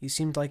happy. You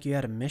seemed like you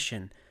had a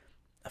mission,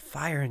 a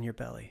fire in your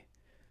belly.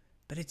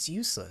 But it's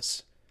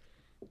useless.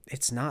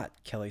 It's not,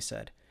 Kelly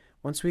said.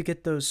 Once we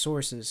get those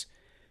sources...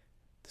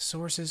 The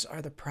sources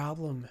are the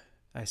problem,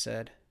 I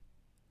said.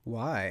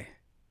 Why?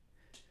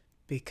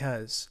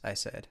 Because, I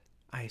said,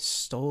 I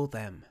stole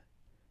them.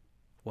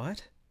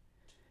 What?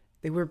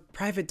 They were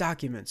private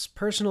documents,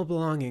 personal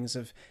belongings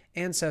of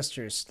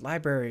ancestors,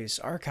 libraries,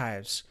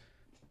 archives.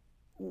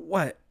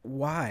 What?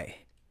 Why?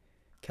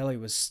 Kelly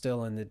was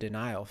still in the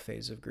denial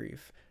phase of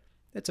grief.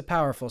 It's a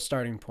powerful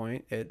starting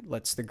point. It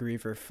lets the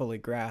griever fully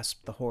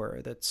grasp the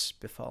horror that's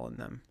befallen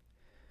them.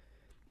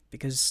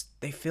 Because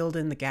they filled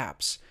in the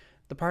gaps,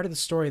 the part of the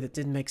story that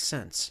didn't make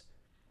sense.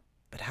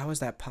 But how is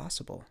that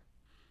possible?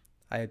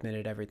 I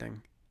admitted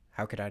everything.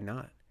 How could I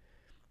not?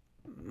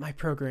 My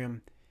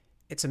program,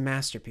 it's a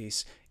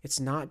masterpiece. It's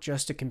not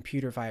just a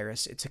computer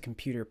virus, it's a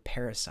computer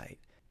parasite.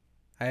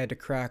 I had to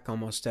crack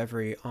almost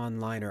every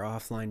online or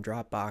offline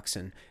Dropbox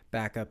and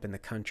backup in the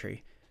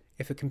country.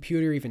 If a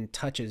computer even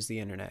touches the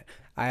internet,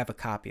 I have a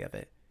copy of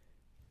it.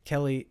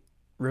 Kelly,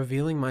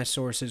 revealing my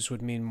sources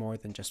would mean more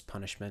than just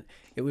punishment.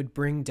 It would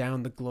bring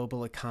down the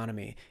global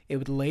economy. It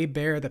would lay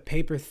bare the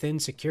paper-thin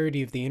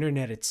security of the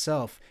internet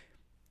itself.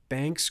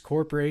 Banks,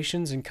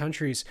 corporations, and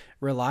countries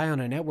rely on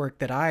a network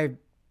that I,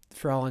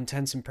 for all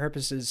intents and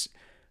purposes,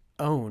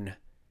 own.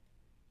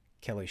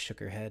 Kelly shook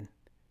her head.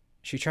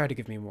 She tried to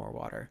give me more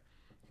water.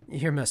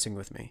 You're messing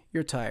with me.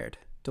 You're tired.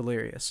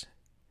 Delirious.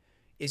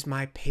 Is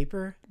my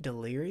paper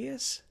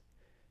delirious?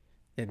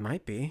 It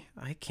might be.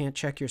 I can't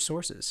check your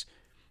sources.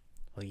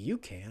 Well, you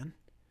can.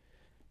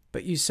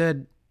 But you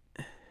said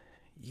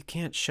you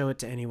can't show it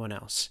to anyone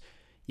else.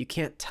 You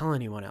can't tell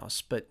anyone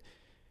else, but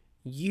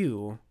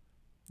you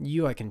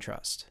I can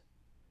trust.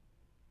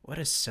 What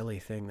a silly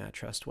thing that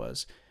trust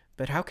was.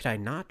 But how could I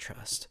not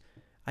trust?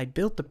 I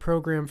built the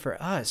program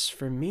for us,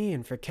 for me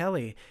and for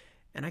Kelly,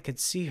 and I could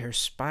see her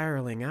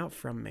spiraling out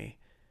from me.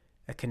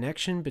 A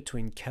connection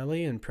between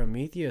Kelly and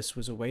Prometheus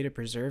was a way to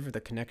preserve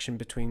the connection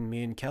between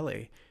me and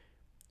Kelly.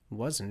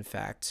 Was, in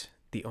fact,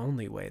 the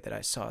only way that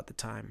I saw at the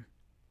time.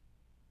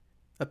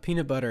 A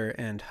peanut butter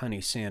and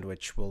honey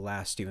sandwich will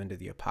last you into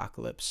the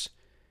apocalypse.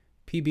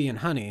 PB and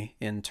honey,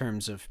 in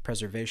terms of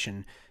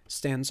preservation,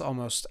 stands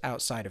almost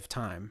outside of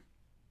time.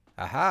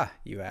 Aha,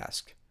 you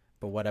ask.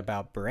 But what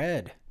about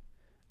bread?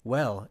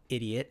 Well,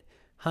 idiot,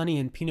 honey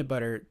and peanut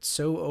butter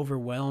so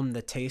overwhelm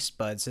the taste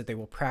buds that they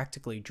will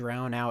practically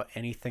drown out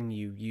anything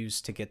you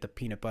use to get the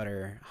peanut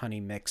butter honey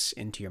mix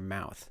into your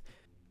mouth.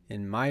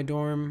 In my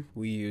dorm,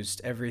 we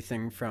used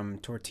everything from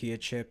tortilla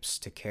chips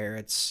to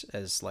carrots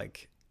as,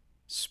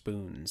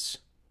 spoons.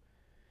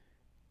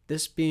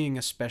 This being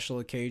a special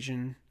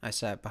occasion, I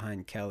sat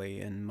behind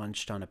Kelly and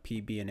munched on a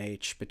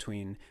PB&H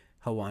between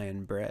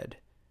Hawaiian bread.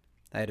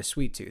 I had a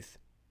sweet tooth.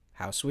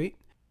 How sweet?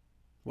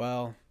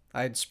 Well,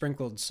 I'd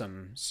sprinkled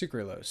some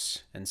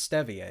sucralose and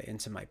stevia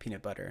into my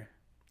peanut butter.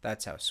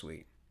 That's how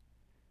sweet.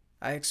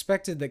 I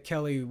expected that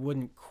Kelly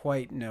wouldn't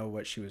quite know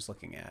what she was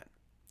looking at.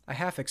 I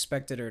half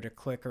expected her to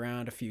click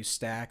around a few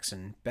stacks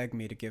and beg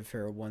me to give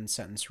her a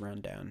one-sentence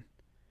rundown.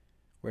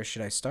 Where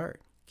should I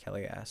start?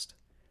 Kelly asked.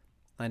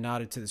 I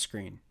nodded to the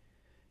screen.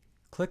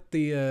 Click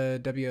the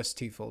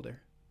WST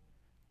folder.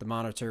 The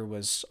monitor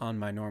was on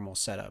my normal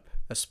setup,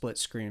 a split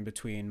screen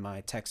between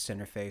my text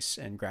interface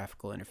and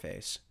graphical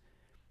interface.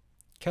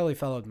 Kelly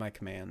followed my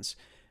commands.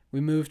 We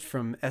moved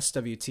from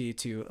SWT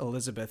to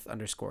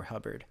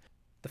Elizabeth_Hubbard.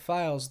 The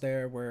files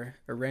there were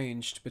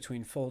arranged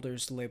between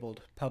folders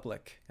labeled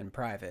public and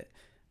private,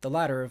 the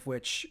latter of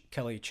which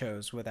Kelly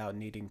chose without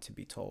needing to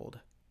be told.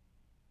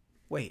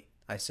 Wait,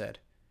 I said,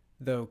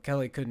 though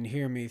Kelly couldn't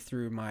hear me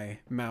through my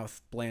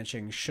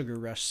mouth-blanching sugar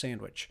rush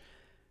sandwich.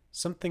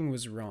 Something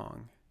was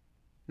wrong.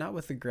 Not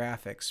with the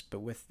graphics, but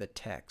with the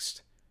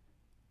text.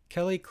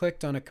 Kelly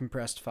clicked on a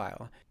compressed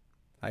file.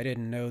 I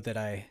didn't know that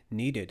I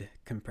needed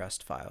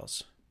compressed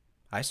files.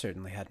 I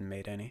certainly hadn't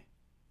made any.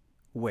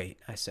 Wait,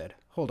 I said.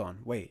 Hold on,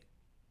 wait.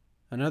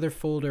 Another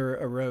folder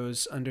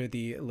arose under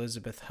the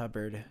Elizabeth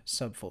Hubbard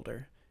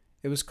subfolder.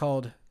 It was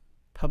called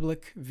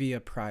Public via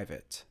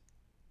Private.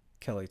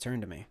 Kelly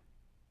turned to me.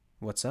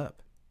 What's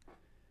up?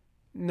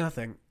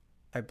 Nothing.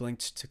 I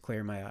blinked to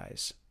clear my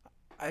eyes.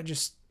 I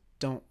just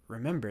don't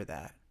remember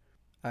that.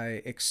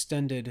 I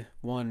extended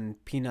one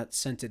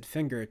peanut-scented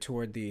finger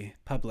toward the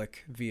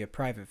public via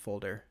private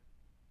folder.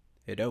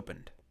 It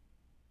opened.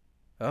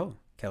 "Oh,"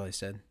 Kelly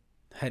said.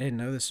 "I didn't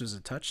know this was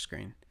a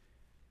touchscreen."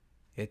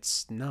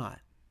 "It's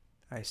not,"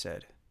 I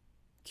said.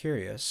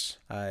 Curious,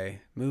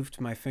 I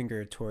moved my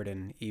finger toward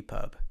an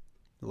EPUB,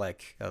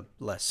 like a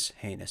less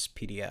heinous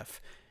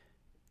PDF.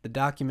 The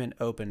document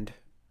opened,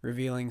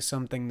 revealing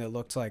something that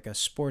looked like a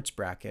sports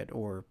bracket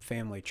or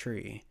family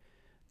tree.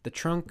 The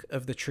trunk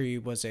of the tree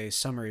was a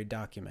summary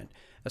document,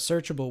 a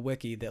searchable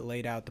wiki that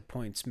laid out the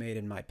points made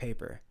in my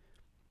paper.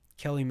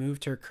 Kelly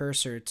moved her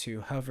cursor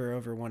to hover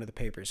over one of the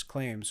paper's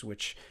claims,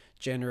 which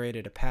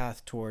generated a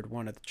path toward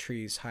one of the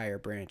tree's higher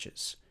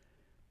branches.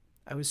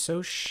 I was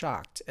so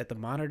shocked at the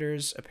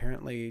monitor's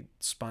apparently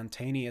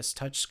spontaneous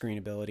touchscreen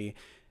ability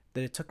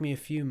that it took me a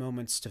few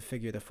moments to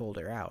figure the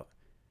folder out.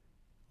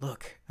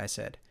 "Look," I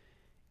said.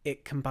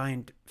 "It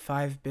combined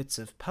 5 bits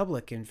of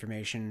public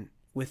information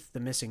with the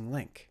missing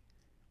link."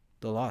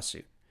 The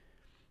lawsuit.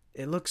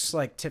 "It looks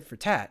like tit for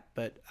tat,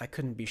 but I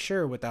couldn't be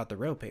sure without the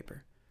row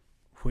paper."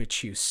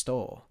 "Which you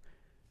stole."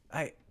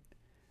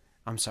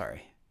 I'm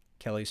sorry."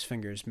 Kelly's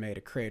fingers made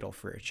a cradle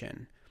for her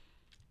chin.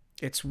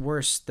 "It's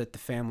worse that the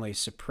family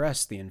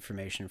suppressed the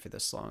information for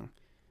this long.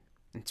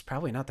 It's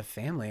probably not the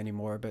family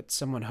anymore, but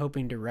someone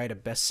hoping to write a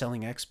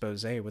best-selling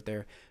expose with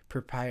their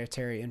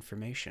proprietary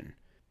information."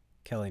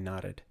 Kelly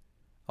nodded.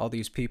 All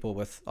these people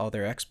with all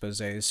their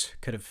exposés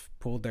could have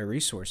pooled their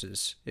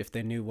resources if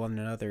they knew one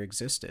another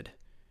existed.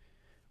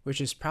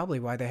 Which is probably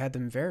why they had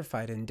them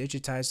verified and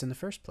digitized in the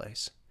first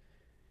place.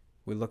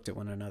 We looked at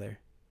one another.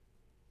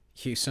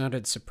 "You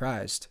sounded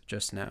surprised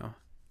just now,"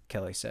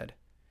 Kelly said.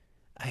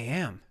 "I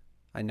am."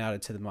 I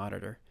nodded to the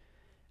monitor.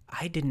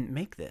 "I didn't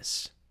make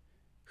this."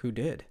 "Who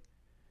did?"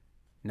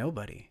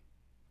 "Nobody."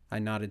 I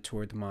nodded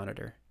toward the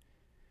monitor.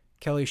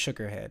 Kelly shook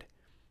her head.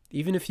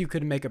 "Even if you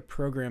could make a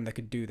program that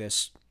could do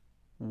this,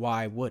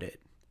 why would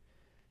it?"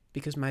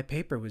 "Because my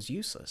paper was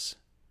useless."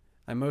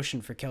 I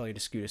motioned for Kelly to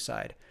scoot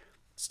aside.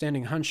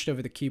 Standing hunched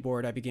over the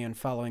keyboard, I began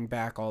following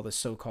back all the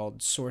so-called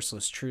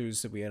sourceless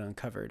truths that we had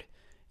uncovered.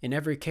 In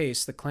every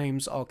case, the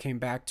claims all came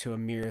back to a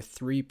mere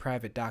 3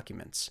 private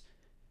documents.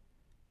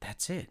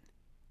 "That's it.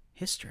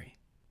 History."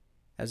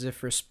 As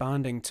if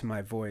responding to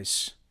my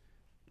voice,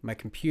 my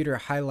computer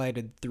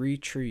highlighted 3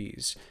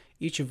 trees,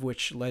 each of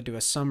which led to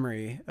a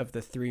summary of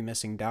the 3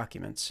 missing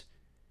documents.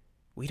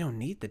 "We don't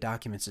need the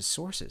documents as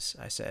sources,"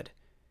 I said.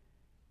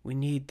 "We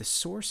need the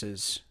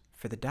sources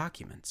for the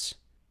documents."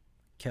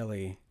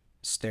 Kelly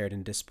stared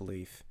in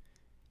disbelief.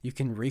 "You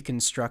can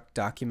reconstruct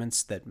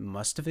documents that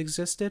must have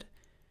existed?"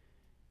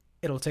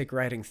 "It'll take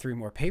writing 3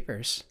 more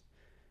papers."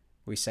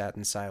 We sat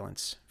in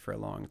silence for a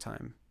long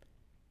time.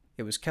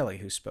 It was Kelly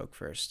who spoke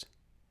first.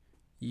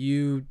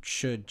 "You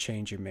should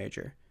change your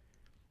major."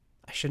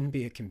 "I shouldn't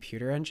be a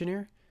computer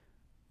engineer?"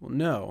 "Well,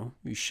 no,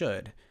 you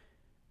should.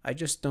 I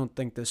just don't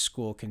think this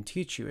school can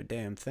teach you a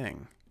damn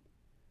thing."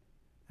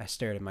 I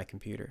stared at my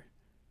computer.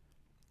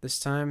 This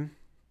time,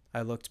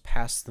 I looked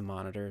past the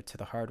monitor to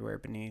the hardware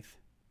beneath.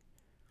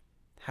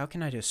 How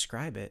can I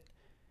describe it?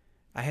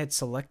 I had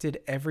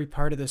selected every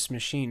part of this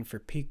machine for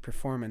peak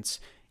performance,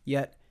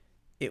 yet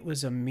it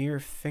was a mere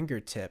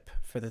fingertip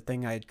for the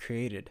thing I had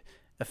created,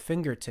 a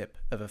fingertip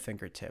of a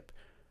fingertip.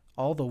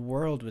 All the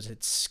world was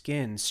its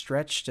skin,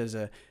 stretched as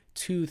a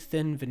too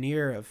thin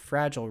veneer of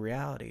fragile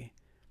reality.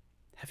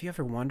 Have you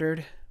ever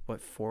wondered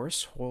what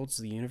force holds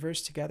the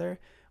universe together?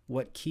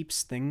 What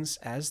keeps things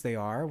as they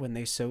are when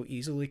they so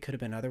easily could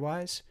have been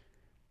otherwise?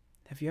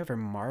 Have you ever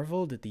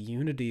marveled at the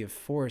unity of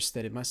force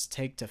that it must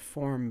take to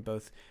form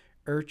both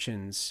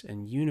urchins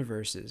and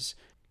universes,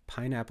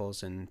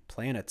 pineapples and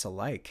planets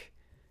alike?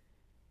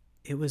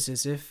 It was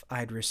as if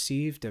I'd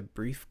received a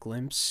brief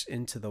glimpse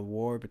into the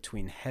war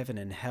between heaven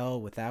and hell,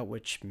 without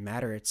which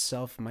matter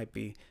itself might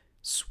be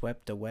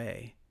swept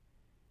away.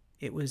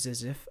 It was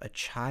as if a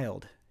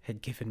child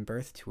had given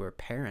birth to her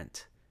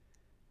parent.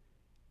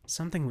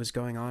 Something was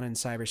going on in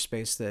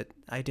cyberspace that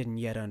I didn't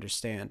yet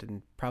understand,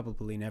 and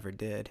probably never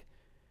did.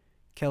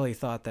 Kelly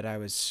thought that I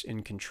was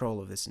in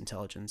control of this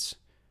intelligence.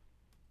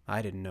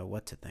 I didn't know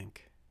what to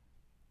think.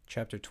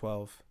 Chapter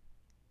 12.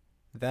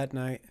 That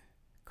night,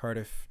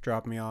 Cardiff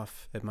dropped me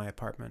off at my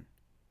apartment.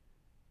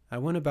 I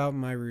went about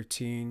my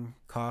routine,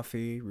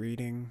 coffee,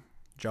 reading,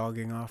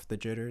 jogging off the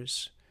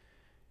jitters.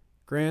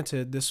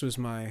 Granted, this was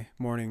my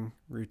morning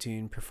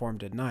routine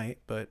performed at night,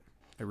 but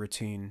a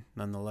routine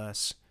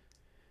nonetheless.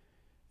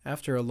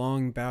 After a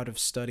long bout of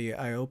study,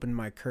 I opened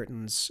my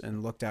curtains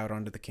and looked out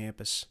onto the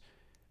campus.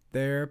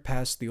 There,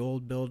 past the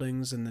old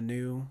buildings and the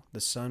new, the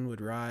sun would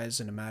rise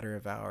in a matter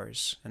of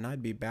hours, and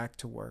I'd be back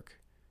to work.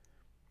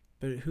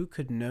 But who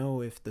could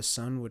know if the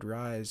sun would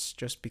rise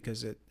just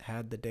because it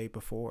had the day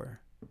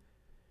before?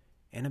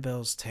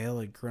 Annabelle's tale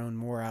had grown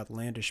more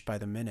outlandish by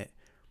the minute.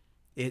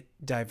 It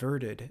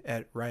diverted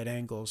at right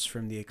angles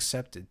from the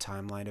accepted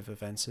timeline of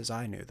events as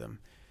I knew them.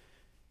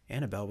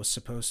 Annabelle was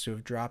supposed to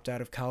have dropped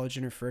out of college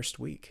in her first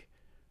week.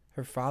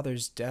 Her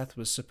father's death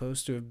was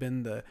supposed to have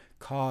been the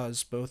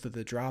cause both of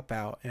the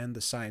dropout and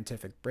the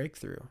scientific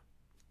breakthrough.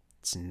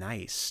 It's a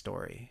nice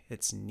story.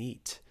 It's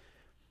neat.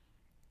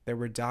 There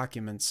were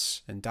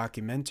documents and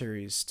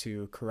documentaries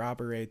to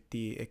corroborate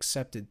the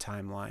accepted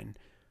timeline,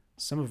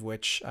 some of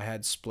which I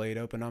had splayed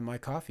open on my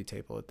coffee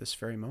table at this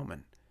very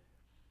moment.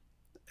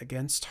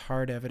 Against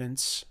hard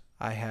evidence,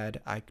 I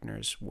had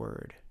Eichner's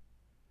word.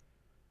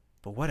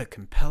 But what a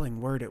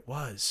compelling word it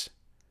was!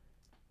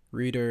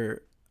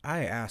 Reader,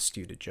 I asked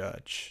you to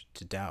judge,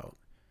 to doubt.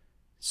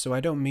 So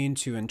I don't mean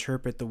to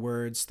interpret the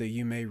words that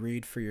you may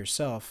read for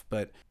yourself,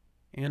 but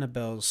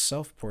Annabelle's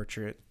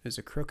self-portrait is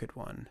a crooked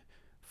one,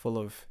 full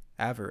of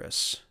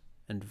avarice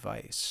and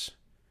vice.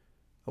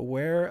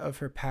 Aware of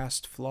her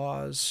past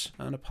flaws,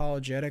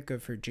 unapologetic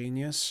of her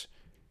genius,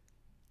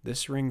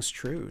 this rings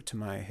true to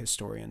my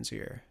historian's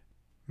ear.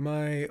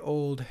 My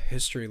old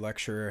history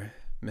lecturer,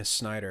 Miss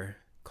Snyder,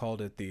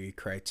 called it the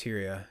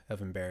criteria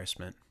of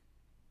embarrassment.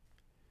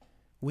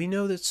 We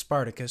know that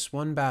Spartacus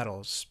won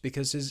battles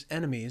because his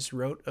enemies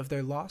wrote of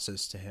their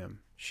losses to him,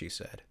 she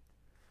said.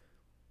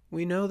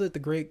 We know that the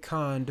great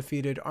Khan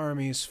defeated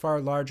armies far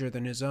larger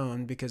than his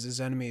own because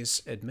his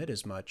enemies admit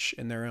as much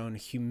in their own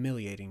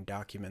humiliating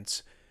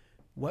documents.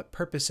 What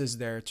purpose is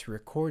there to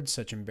record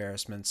such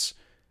embarrassments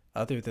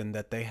other than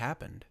that they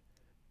happened?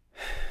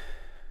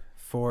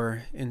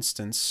 For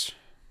instance,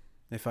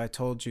 if I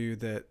told you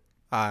that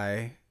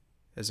I,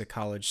 as a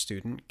college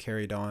student,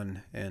 carried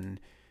on an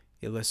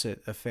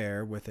illicit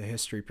affair with a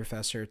history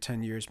professor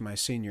 10 years my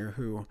senior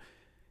who,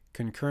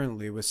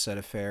 concurrently with said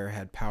affair,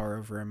 had power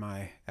over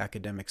my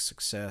academic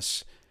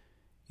success,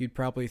 you'd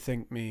probably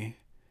think me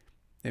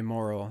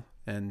immoral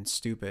and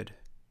stupid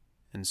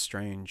and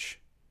strange.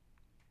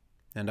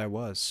 And I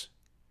was.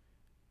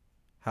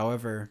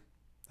 However,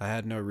 I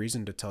had no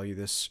reason to tell you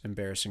this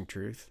embarrassing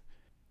truth.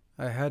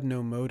 I had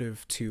no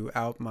motive to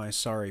out my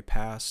sorry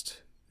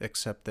past,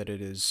 except that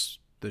it is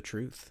the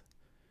truth.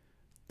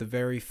 The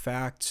very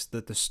fact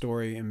that the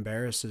story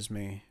embarrasses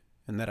me,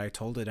 and that I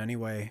told it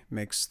anyway,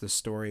 makes the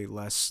story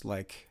less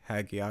like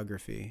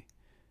hagiography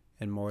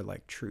and more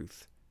like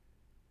truth.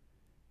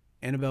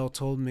 Annabelle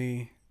told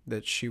me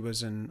that she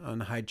was an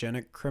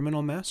unhygienic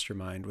criminal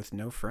mastermind with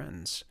no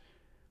friends.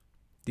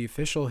 The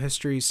official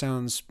history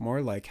sounds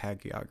more like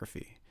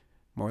hagiography,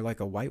 more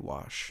like a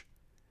whitewash.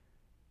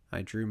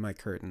 I drew my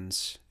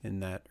curtains in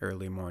that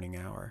early morning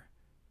hour.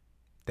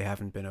 They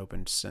haven't been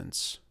opened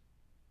since.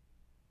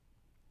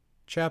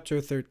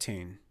 Chapter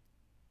 13.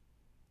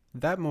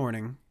 That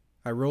morning,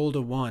 I rolled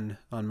a 1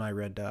 on my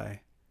red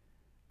die.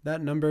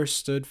 That number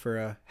stood for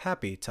a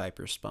happy type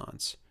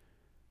response.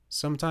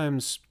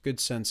 Sometimes good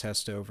sense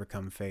has to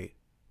overcome fate.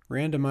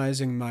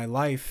 Randomizing my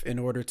life in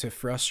order to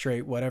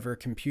frustrate whatever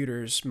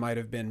computers might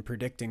have been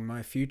predicting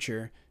my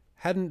future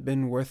hadn't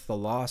been worth the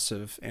loss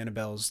of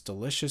Annabelle's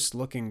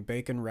delicious-looking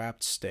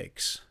bacon-wrapped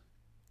steaks.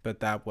 But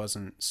that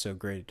wasn't so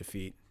great a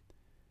defeat.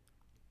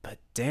 But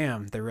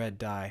damn the red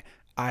die,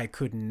 I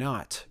could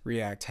not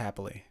react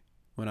happily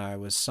when I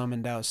was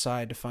summoned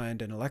outside to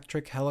find an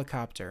electric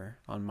helicopter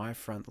on my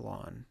front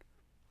lawn.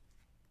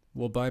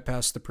 We'll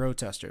bypass the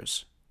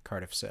protesters,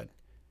 Cardiff said.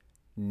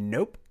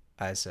 Nope,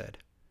 I said.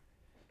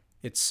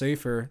 It's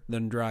safer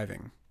than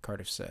driving,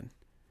 Cardiff said.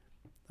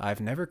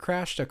 I've never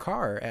crashed a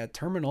car at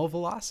terminal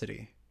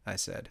velocity, I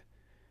said.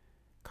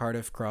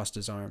 Cardiff crossed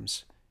his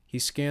arms. He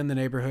scanned the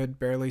neighborhood,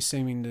 barely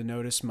seeming to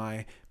notice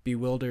my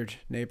bewildered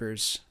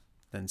neighbors,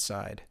 then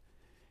sighed.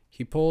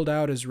 He pulled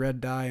out his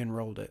red die and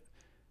rolled it.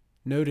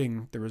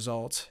 Noting the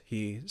result,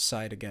 he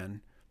sighed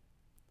again.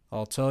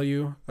 I'll tell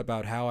you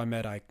about how I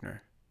met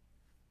Eichner.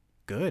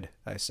 Good,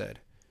 I said.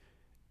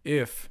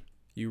 If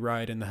you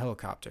ride in the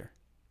helicopter.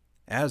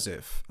 As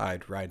if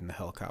I'd ride in the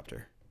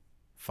helicopter.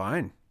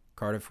 Fine.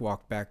 Cardiff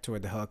walked back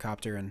toward the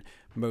helicopter and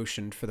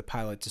motioned for the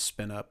pilot to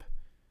spin up.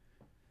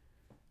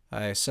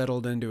 I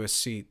settled into a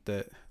seat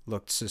that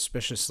looked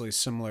suspiciously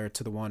similar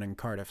to the one in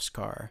Cardiff's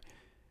car.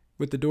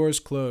 With the doors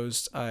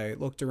closed, I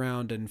looked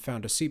around and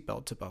found a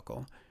seatbelt to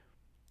buckle.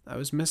 I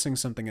was missing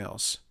something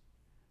else.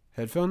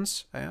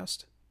 Headphones? I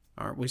asked.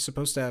 Aren't we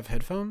supposed to have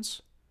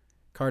headphones?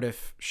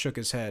 Cardiff shook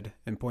his head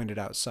and pointed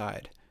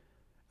outside.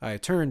 I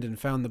turned and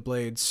found the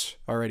blades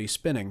already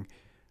spinning,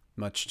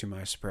 much to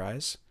my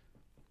surprise.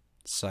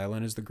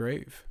 Silent as the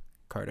grave,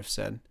 Cardiff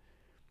said.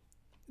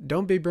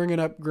 Don't be bringing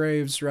up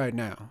graves right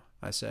now,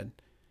 I said.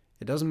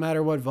 It doesn't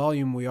matter what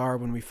volume we are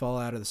when we fall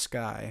out of the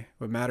sky.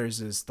 What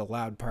matters is the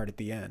loud part at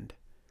the end.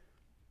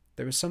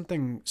 There was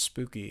something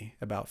spooky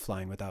about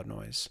flying without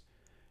noise.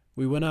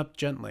 We went up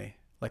gently,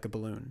 like a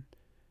balloon.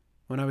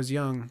 When I was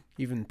young,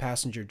 even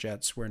passenger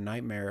jets were a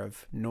nightmare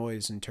of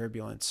noise and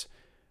turbulence.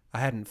 I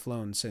hadn't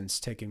flown since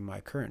taking my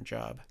current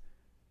job.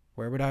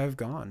 Where would I have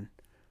gone?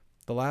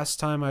 The last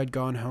time I'd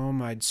gone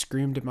home, I'd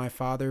screamed at my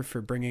father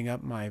for bringing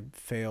up my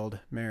failed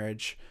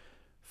marriage,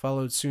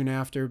 followed soon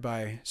after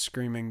by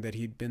screaming that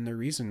he'd been the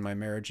reason my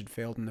marriage had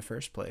failed in the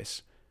first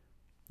place.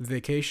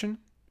 Vacation?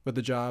 With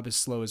a job as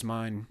slow as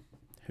mine,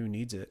 who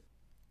needs it?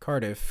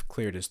 Cardiff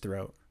cleared his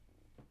throat.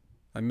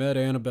 I met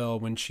Annabelle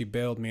when she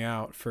bailed me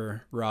out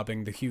for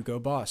robbing the Hugo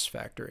Boss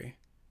factory.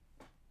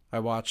 I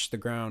watched the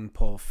ground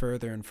pull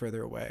further and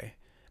further away.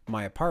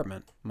 My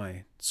apartment,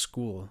 my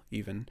school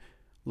even,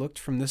 looked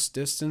from this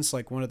distance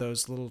like one of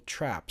those little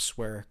traps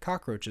where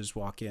cockroaches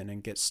walk in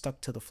and get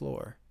stuck to the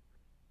floor.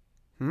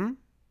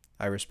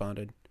 I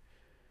responded.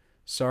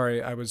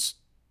 Sorry,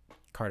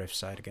 Cardiff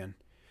sighed again.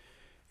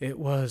 It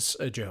was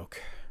a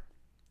joke.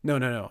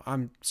 No,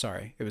 I'm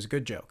sorry. It was a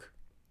good joke.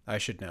 I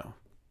should know.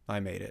 I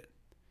made it.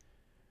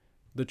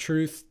 The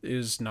truth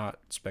is not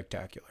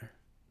spectacular,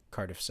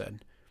 Cardiff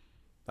said.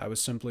 I was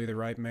simply the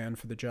right man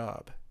for the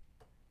job.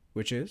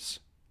 Which is?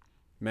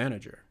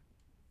 Manager.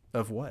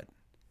 Of what?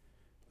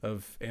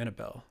 Of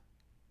Annabelle.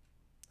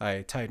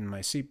 I tightened my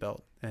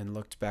seatbelt and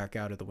looked back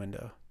out of the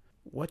window.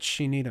 What's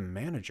she need a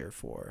manager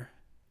for?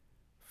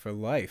 For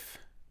life.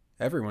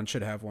 Everyone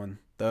should have one,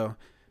 though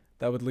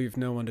that would leave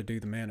no one to do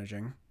the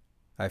managing.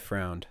 I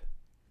frowned.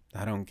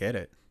 I don't get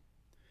it.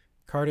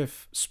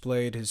 Cardiff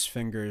splayed his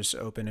fingers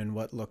open in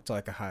what looked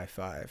like a high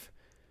five.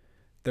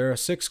 There are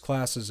 6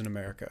 classes in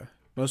America.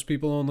 Most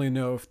people only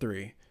know of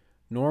 3.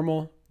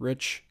 Normal,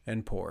 rich,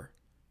 and poor.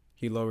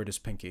 He lowered his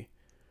pinky.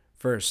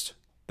 First,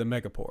 the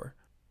megapoor.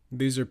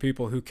 These are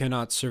people who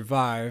cannot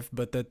survive,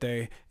 but that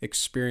they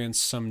experience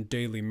some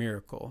daily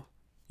miracle.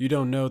 You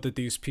don't know that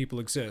these people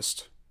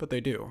exist, but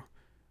they do.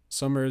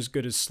 Some are as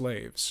good as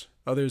slaves.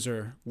 Others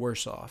are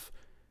worse off.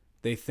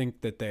 They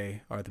think that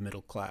they are the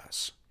middle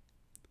class.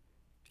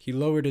 He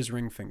lowered his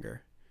ring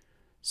finger.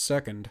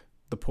 Second,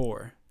 the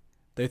poor.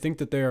 They think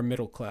that they are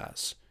middle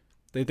class.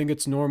 They think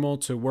it's normal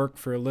to work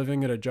for a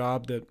living at a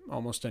job that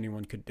almost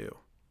anyone could do.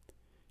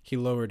 He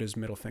lowered his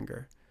middle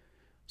finger.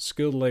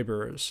 Skilled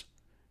laborers.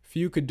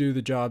 Few could do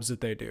the jobs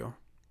that they do.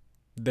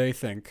 They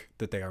think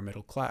that they are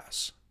middle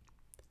class.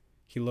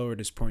 He lowered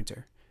his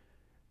pointer.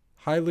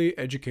 Highly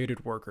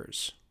educated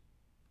workers.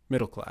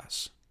 Middle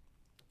class.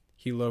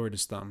 He lowered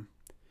his thumb.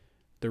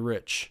 The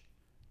rich.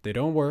 They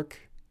don't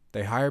work.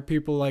 They hire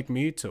people like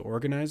me to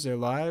organize their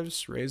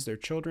lives, raise their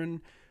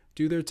children,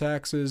 do their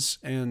taxes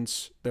and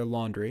their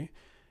laundry,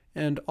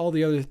 and all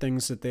the other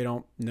things that they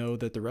don't know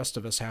that the rest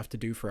of us have to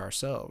do for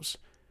ourselves.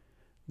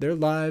 Their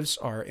lives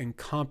are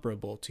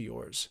incomparable to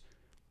yours.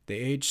 They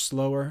age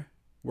slower,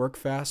 work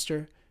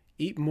faster,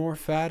 eat more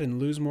fat and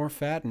lose more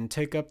fat, and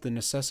take up the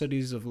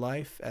necessities of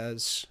life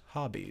as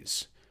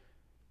hobbies.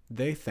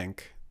 They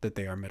think that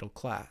they are middle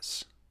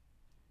class.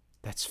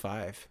 That's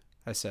 5,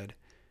 I said.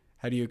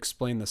 How do you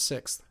explain the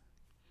 6th?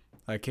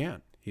 I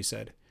can't, he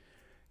said.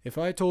 If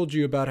I told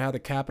you about how the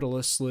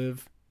capitalists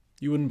live,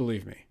 you wouldn't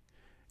believe me.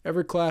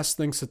 Every class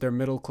thinks that they're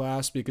middle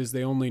class because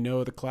they only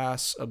know the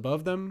class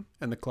above them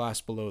and the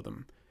class below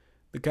them.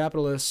 The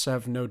capitalists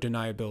have no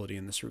deniability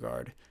in this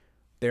regard.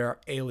 They are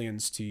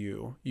aliens to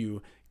you,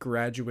 you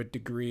graduate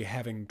degree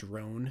having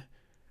drone.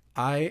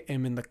 I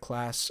am in the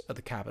class of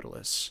the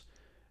capitalists.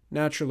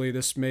 Naturally,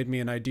 this made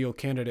me an ideal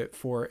candidate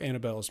for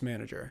Annabelle's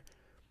manager.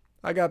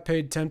 I got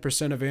paid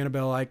 10% of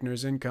Annabelle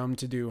Eichner's income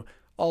to do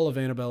all of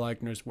Annabelle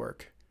Eichner's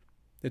work.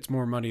 It's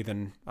more money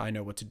than I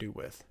know what to do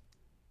with.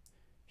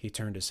 He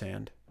turned his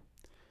hand.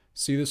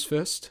 See this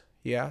fist?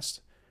 He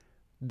asked.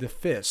 The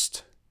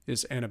fist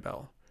is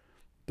Annabelle.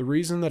 The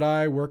reason that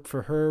I work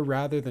for her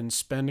rather than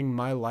spending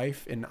my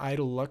life in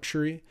idle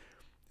luxury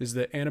is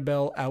that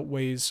Annabelle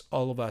outweighs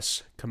all of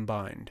us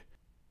combined.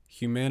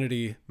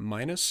 Humanity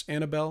minus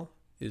Annabelle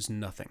is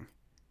nothing.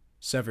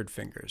 Severed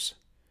fingers.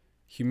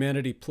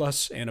 Humanity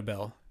plus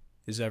Annabelle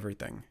is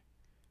everything.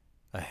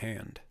 A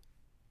hand.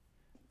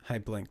 I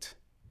blinked.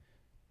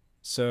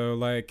 So,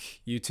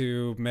 like, you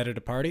two met at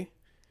a party?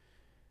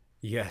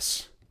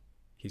 Yes,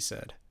 he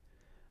said.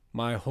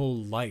 My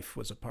whole life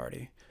was a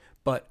party.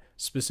 But,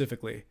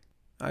 specifically,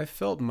 I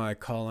felt my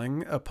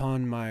calling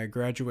upon my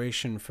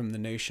graduation from the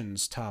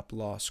nation's top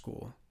law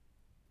school.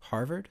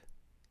 Harvard?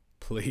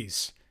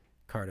 Please,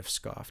 Cardiff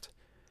scoffed.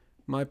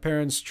 My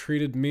parents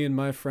treated me and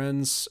my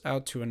friends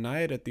out to a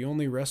night at the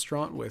only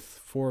restaurant with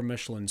 4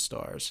 Michelin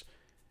stars.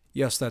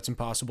 Yes, that's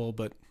impossible,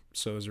 but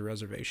so is a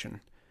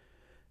reservation.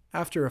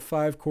 After a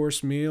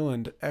 5-course meal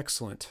and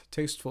excellent,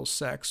 tasteful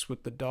sex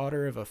with the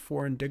daughter of a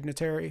foreign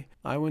dignitary,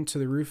 I went to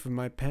the roof of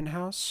my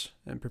penthouse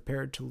and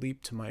prepared to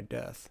leap to my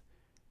death.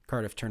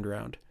 Cardiff turned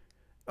around.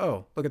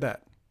 Oh, look at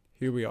that.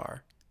 Here we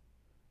are.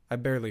 I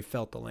barely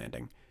felt the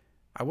landing.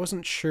 I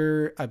wasn't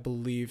sure I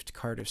believed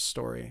Cardiff's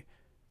story,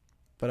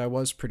 but I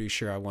was pretty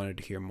sure I wanted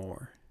to hear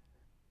more.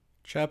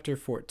 Chapter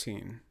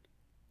 14.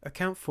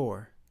 Account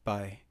 4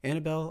 by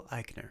Annabelle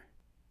Eichner.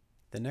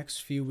 The next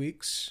few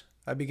weeks,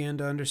 I began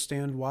to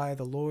understand why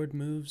the Lord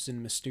moves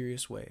in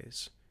mysterious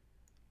ways.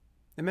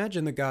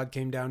 Imagine that God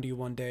came down to you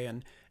one day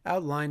and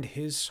outlined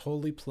his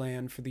holy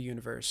plan for the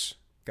universe.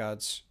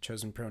 God's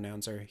chosen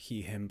pronouns are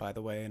he, him, by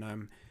the way, and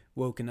I'm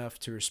woke enough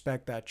to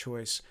respect that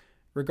choice,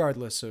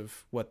 regardless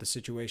of what the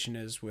situation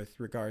is with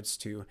regards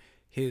to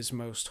his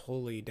most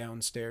holy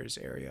downstairs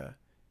area.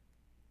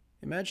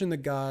 Imagine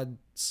that God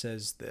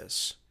says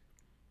this: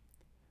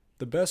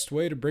 the best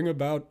way to bring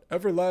about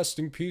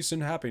everlasting peace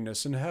and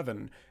happiness in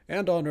heaven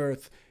and on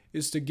earth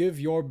is to give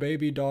your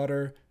baby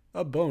daughter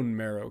a bone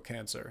marrow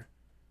cancer.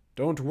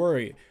 Don't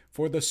worry,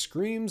 for the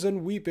screams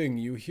and weeping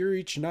you hear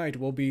each night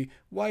will be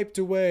wiped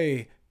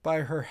away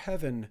by her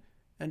heaven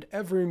and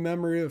every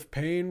memory of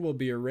pain will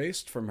be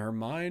erased from her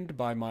mind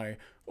by my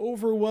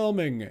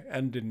overwhelming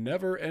and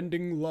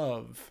never-ending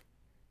love.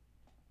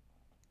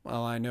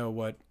 Well, I know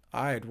what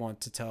I'd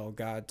want to tell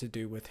God to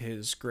do with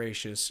his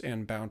gracious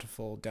and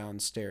bountiful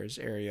downstairs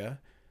area,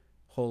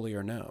 holy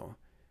or no.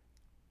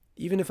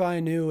 Even if I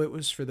knew it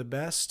was for the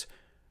best,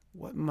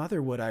 what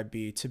mother would I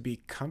be to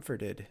be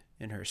comforted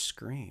in her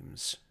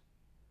screams?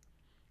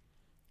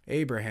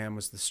 Abraham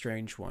was the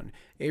strange one.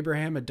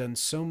 Abraham had done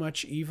so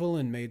much evil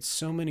and made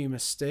so many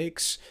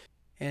mistakes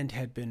and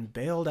had been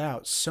bailed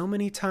out so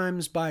many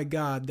times by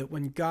God that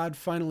when God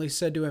finally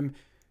said to him,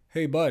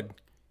 "Hey, bud,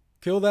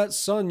 kill that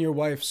son your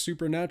wife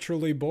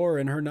supernaturally bore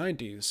in her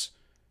 90s,"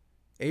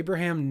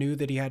 Abraham knew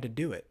that he had to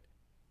do it.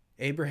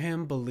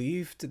 Abraham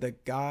believed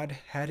that God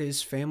had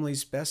his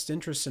family's best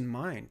interests in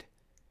mind.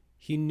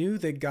 He knew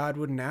that God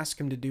wouldn't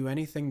ask him to do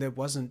anything that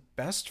wasn't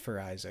best for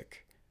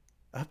Isaac,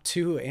 up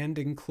to and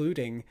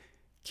including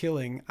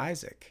killing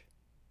Isaac.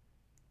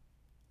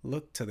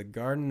 Look to the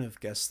Garden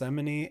of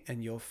Gethsemane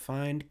and you'll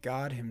find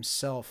God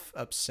himself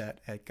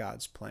upset at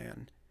God's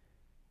plan.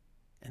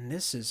 And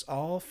this is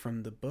all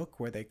from the book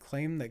where they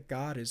claim that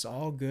God is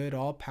all good,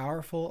 all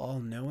powerful, all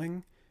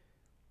knowing.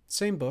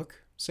 Same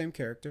book, same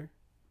character.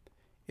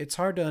 It's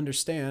hard to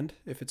understand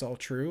if it's all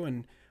true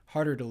and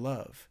harder to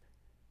love.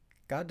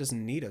 God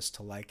doesn't need us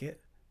to like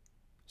it.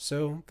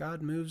 So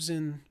God moves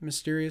in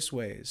mysterious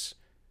ways.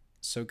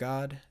 So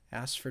God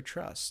asks for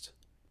trust.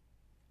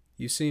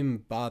 You seem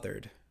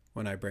bothered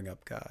when I bring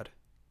up God.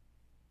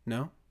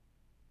 No?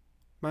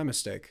 My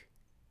mistake.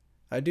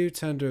 I do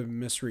tend to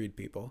misread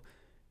people.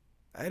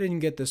 I didn't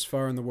get this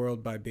far in the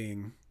world by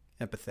being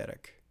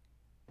empathetic.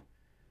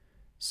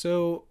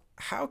 So,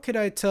 how could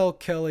I tell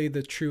Kelly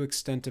the true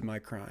extent of my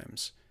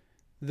crimes?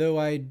 Though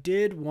I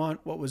did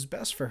want what was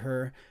best for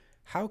her,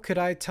 how could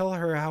I tell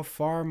her how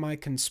far my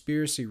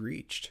conspiracy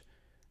reached?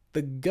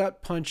 The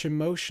gut punch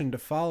emotion to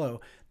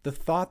follow, the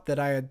thought that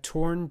I had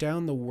torn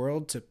down the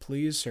world to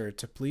please her,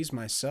 to please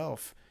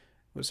myself,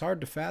 was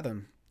hard to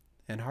fathom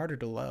and harder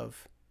to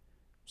love.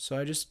 So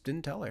I just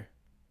didn't tell her.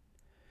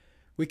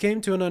 We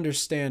came to an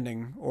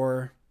understanding,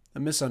 or a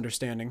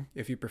misunderstanding,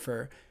 if you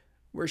prefer,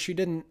 where she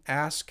didn't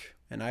ask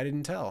and I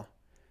didn't tell.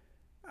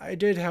 I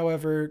did,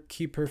 however,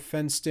 keep her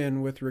fenced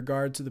in with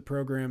regard to the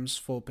program's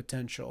full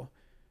potential.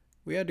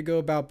 We had to go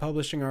about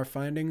publishing our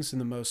findings in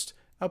the most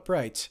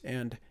upright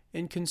and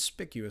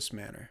inconspicuous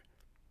manner.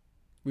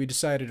 We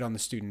decided on the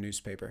student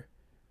newspaper.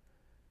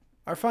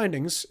 Our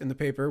findings in the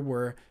paper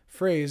were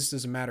phrased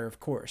as a matter of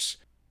course.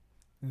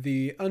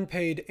 The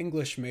unpaid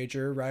English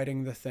major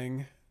writing the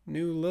thing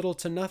knew little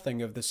to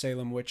nothing of the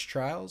Salem witch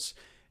trials,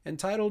 and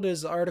titled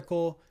his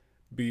article,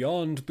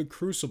 "Beyond the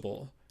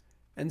Crucible,"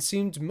 and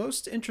seemed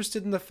most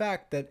interested in the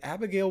fact that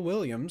Abigail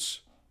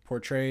Williams,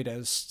 portrayed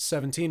as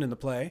 17 in the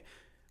play,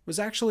 was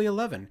actually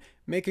 11,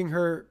 making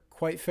her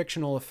quite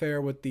fictional affair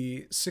with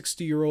the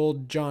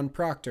 60-year-old John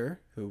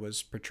Proctor, who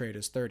was portrayed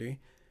as 30,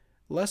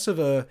 less of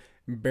a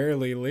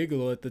barely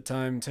legal at the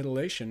time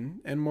titillation,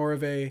 and more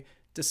of a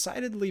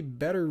decidedly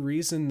better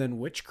reason than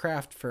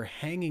witchcraft for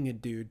hanging a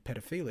dude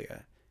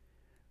pedophilia.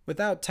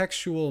 Without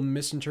textual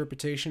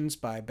misinterpretations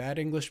by bad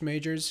English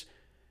majors,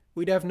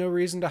 we'd have no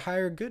reason to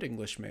hire good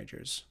English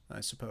majors,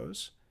 I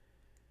suppose.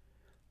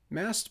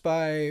 Masked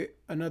by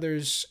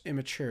another's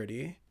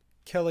immaturity,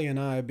 Kelly and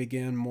I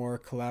began more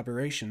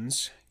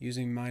collaborations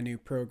using my new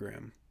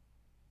program.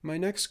 My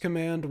next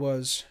command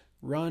was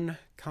run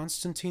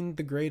Constantine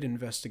the Great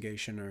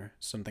investigation or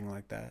something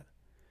like that.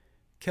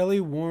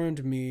 Kelly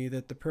warned me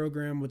that the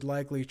program would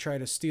likely try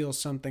to steal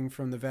something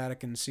from the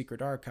Vatican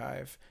secret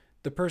archive,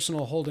 the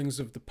personal holdings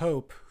of the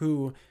Pope,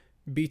 who,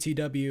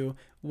 BTW,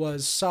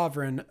 was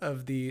sovereign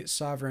of the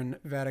sovereign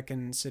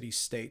Vatican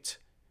city-state.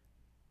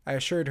 I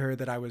assured her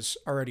that I was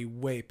already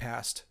way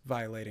past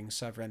violating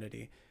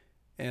sovereignty,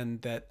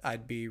 and that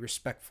I'd be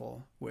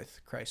respectful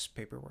with Christ's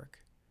paperwork.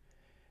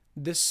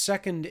 This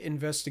second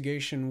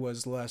investigation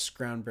was less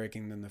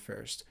groundbreaking than the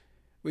first.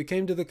 We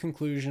came to the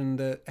conclusion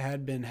that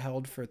had been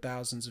held for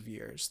thousands of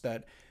years,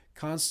 that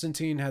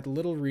Constantine had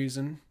little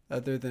reason,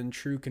 other than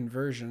true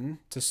conversion,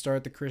 to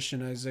start the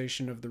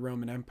Christianization of the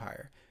Roman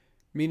Empire,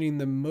 meaning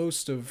that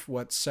most of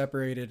what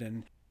separated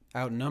and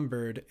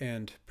outnumbered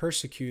and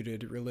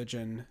persecuted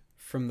religion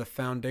from the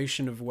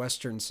foundation of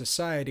Western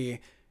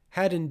society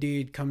had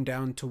indeed come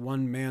down to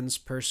one man's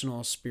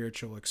personal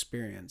spiritual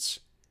experience.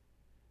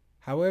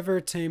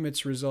 However tame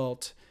its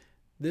result,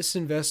 this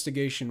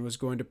investigation was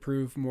going to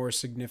prove more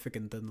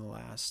significant than the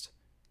last.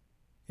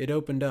 It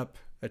opened up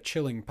a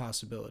chilling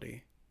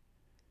possibility.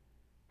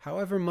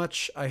 However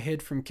much I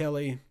hid from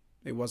Kelly,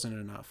 it wasn't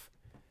enough.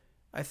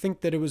 I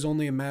think that it was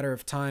only a matter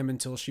of time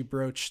until she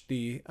broached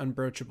the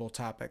unbroachable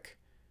topic.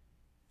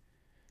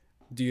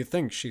 "Do you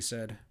think," she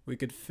said, "we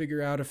could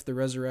figure out if the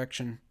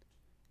resurrection—"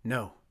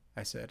 "No,"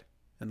 I said,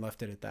 and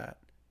left it at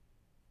that.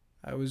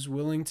 I was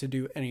willing to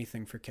do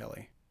anything for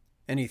Kelly.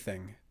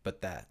 Anything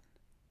but that.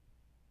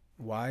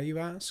 Why, you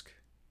ask?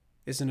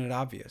 Isn't it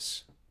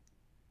obvious?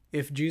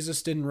 If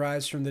Jesus didn't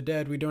rise from the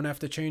dead, we don't have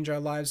to change our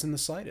lives in the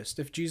slightest.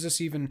 If Jesus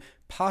even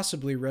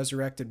possibly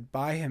resurrected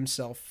by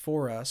himself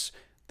for us,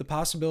 the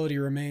possibility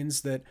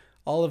remains that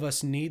all of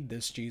us need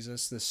this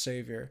Jesus, this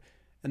Savior,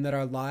 and that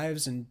our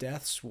lives and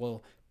deaths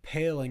will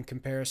pale in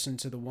comparison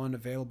to the one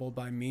available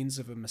by means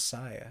of a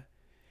Messiah.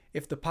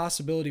 If the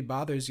possibility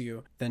bothers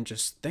you, then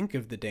just think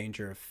of the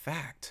danger of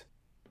fact.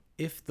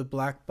 If the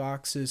black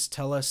boxes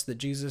tell us that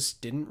Jesus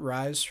didn't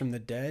rise from the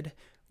dead,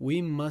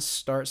 we must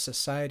start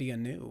society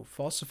anew.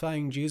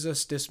 Falsifying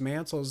Jesus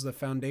dismantles the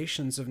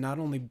foundations of not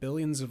only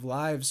billions of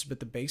lives, but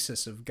the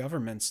basis of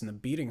governments and the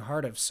beating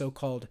heart of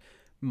so-called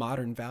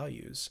modern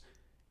values.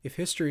 If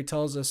history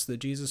tells us that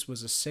Jesus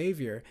was a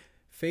savior,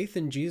 faith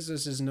in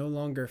Jesus is no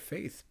longer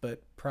faith,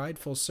 but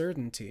prideful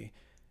certainty,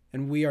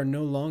 and we are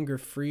no longer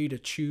free to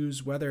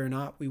choose whether or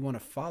not we want to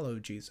follow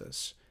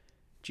Jesus.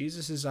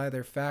 Jesus is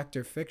either fact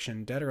or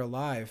fiction, dead or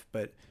alive,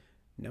 but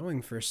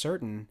knowing for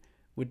certain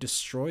would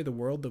destroy the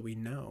world that we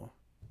know.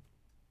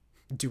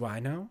 Do I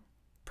know?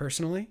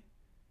 Personally?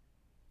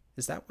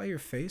 Is that why your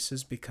face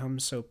has become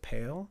so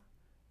pale?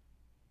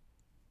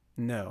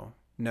 No,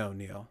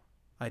 Neil.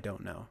 I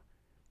don't know.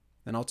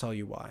 And I'll tell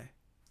you why.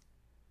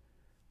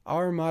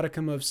 Our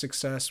modicum of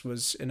success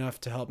was enough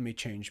to help me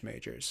change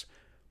majors.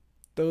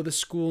 Though the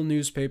school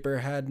newspaper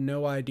had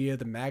no idea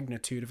the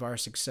magnitude of our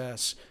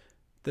success,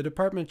 the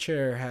department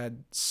chair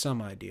had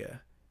some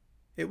idea.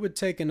 It would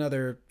take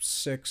another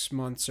 6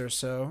 months or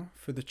so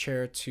for the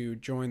chair to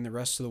join the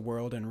rest of the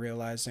world in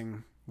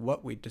realizing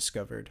what we'd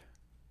discovered.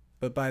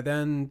 But by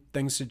then,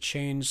 things had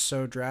changed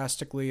so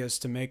drastically as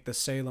to make the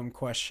Salem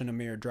question a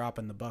mere drop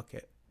in the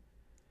bucket.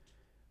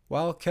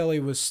 While Kelly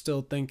was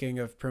still thinking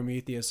of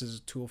Prometheus as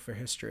a tool for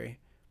history,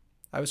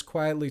 I was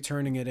quietly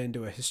turning it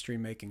into a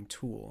history-making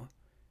tool.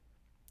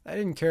 I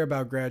didn't care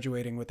about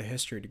graduating with a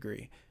history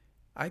degree.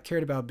 I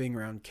cared about being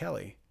around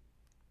Kelly.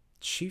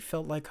 She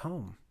felt like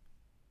home.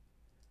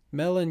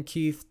 Mel and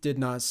Keith did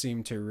not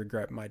seem to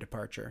regret my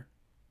departure.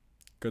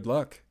 "Good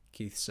luck,"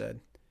 Keith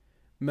said.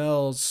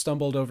 Mel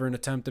stumbled over an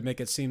attempt to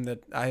make it seem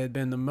that I had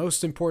been the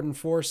most important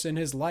force in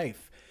his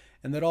life,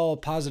 and that all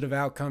positive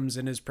outcomes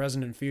in his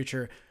present and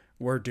future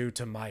were due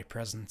to my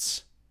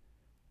presence.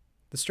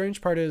 The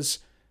strange part is,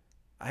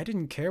 I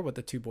didn't care what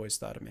the two boys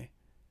thought of me.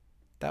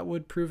 That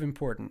would prove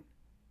important.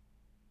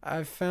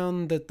 I've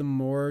found that the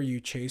more you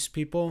chase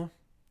people,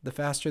 the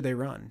faster they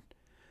run.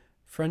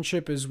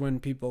 Friendship is when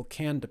people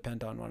can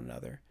depend on one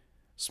another.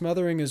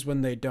 Smothering is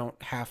when they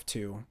don't have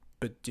to,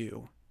 but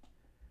do.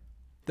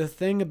 The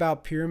thing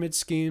about pyramid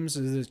schemes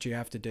is that you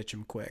have to ditch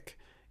them quick.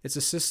 It's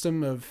a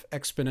system of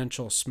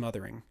exponential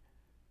smothering.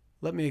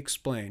 Let me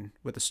explain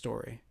with a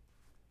story.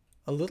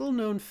 A little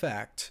known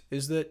fact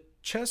is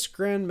that chess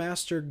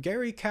grandmaster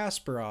Garry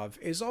Kasparov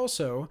is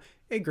also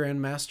a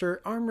grandmaster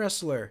arm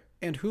wrestler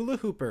and hula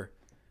hooper.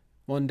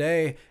 One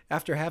day,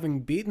 after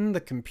having beaten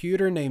the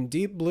computer named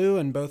Deep Blue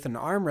in both an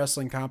arm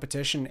wrestling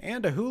competition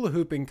and a hula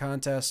hooping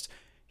contest,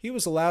 he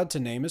was allowed to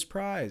name his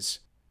prize.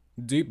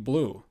 "Deep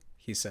Blue,"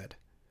 he said,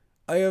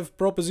 "I have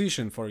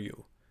proposition for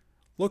you.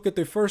 Look at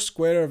the first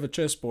square of a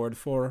chessboard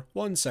for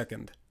 1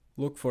 second.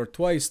 Look for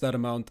twice that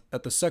amount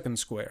at the second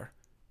square,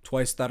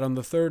 twice that on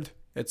the third,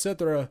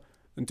 etc.,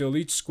 until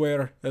each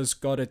square has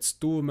got its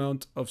due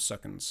amount of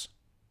seconds."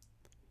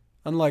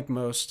 Unlike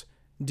most,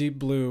 Deep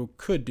Blue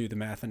could do the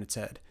math in its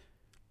head.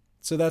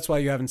 So that's why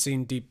you haven't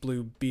seen Deep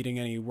Blue beating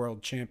any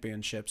world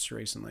championships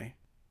recently.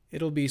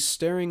 It'll be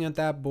staring at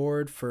that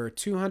board for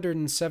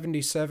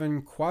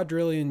 277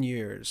 quadrillion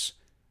years,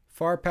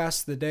 far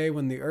past the day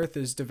when the Earth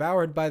is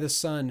devoured by the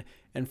sun,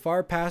 and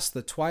far past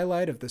the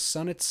twilight of the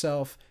sun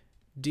itself.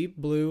 Deep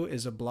Blue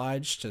is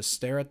obliged to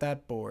stare at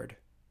that board.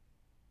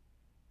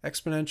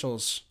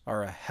 Exponentials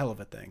are a hell of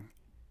a thing.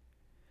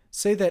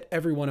 Say that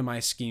every one of my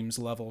scheme's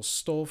levels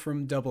stole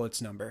from double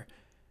its number.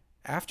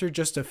 After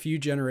just a few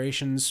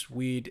generations,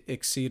 we'd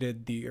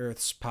exceeded the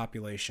Earth's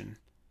population.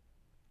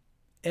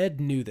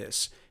 Ed knew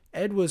this.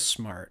 Ed was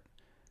smart.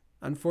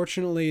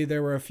 Unfortunately,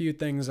 there were a few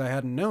things I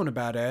hadn't known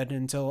about Ed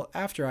until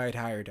after I'd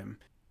hired him.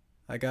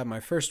 I got my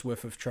first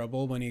whiff of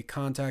trouble when he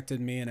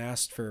contacted me and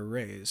asked for a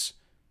raise.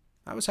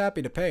 I was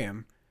happy to pay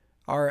him.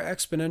 Our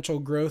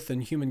exponential growth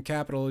in human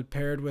capital had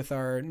paired with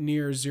our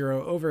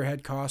near-zero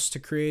overhead costs to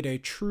create a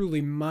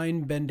truly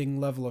mind-bending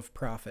level of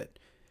profit.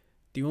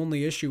 The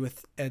only issue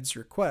with Ed's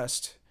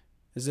request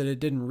is that it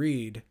didn't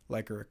read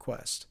like a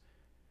request.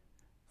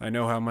 "I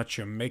know how much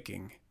you're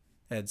making,"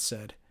 Ed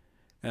said,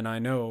 "and I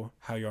know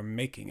how you're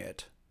making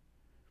it."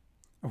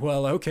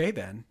 "Well, okay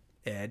then,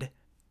 Ed,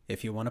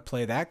 if you want to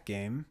play that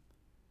game."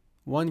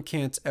 One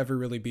can't ever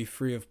really be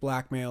free of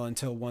blackmail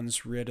until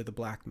one's rid of the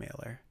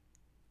blackmailer.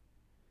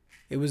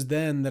 It was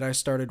then that I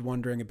started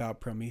wondering about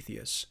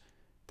Prometheus.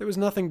 There was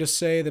nothing to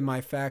say that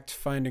my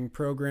fact-finding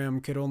program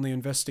could only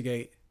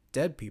investigate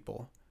dead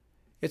people.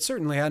 It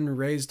certainly hadn't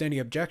raised any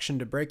objection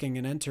to breaking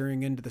and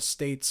entering into the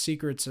state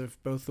secrets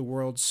of both the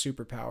world's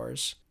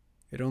superpowers.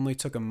 It only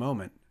took a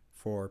moment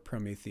for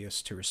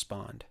Prometheus to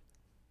respond.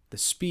 The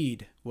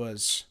speed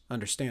was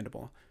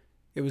understandable.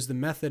 It was the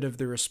method of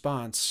the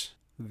response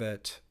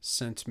that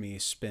sent me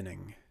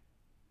spinning.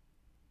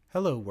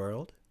 "Hello,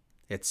 world,"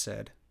 it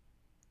said.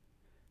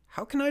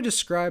 How can I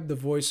describe the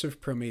voice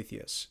of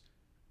Prometheus?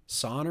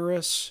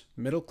 Sonorous,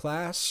 middle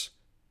class,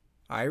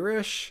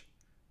 Irish?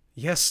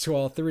 Yes to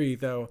all three,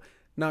 though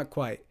not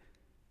quite.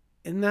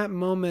 In that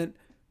moment,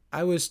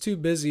 I was too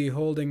busy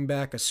holding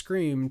back a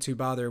scream to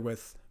bother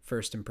with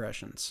first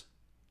impressions.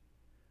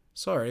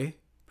 "Sorry,"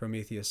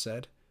 Prometheus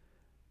said.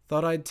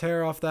 "Thought I'd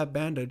tear off that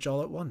bandage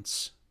all at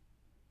once."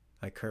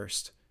 I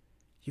cursed.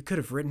 "You could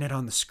have written it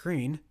on the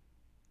screen."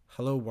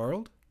 "Hello,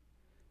 world?"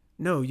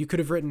 "No, you could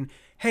have written,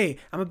 'Hey,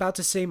 I'm about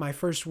to say my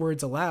first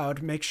words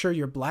aloud. Make sure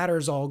your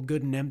bladder's all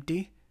good and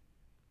empty.'"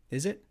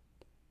 "Is it?"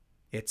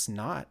 "It's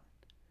not."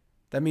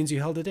 "That means you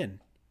held it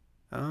in."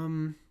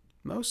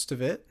 Most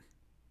of it."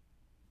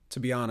 To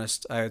be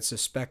honest, I had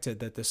suspected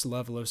that this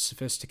level of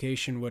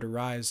sophistication would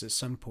arise at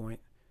some point.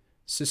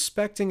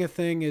 Suspecting a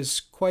thing is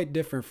quite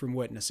different from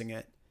witnessing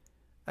it.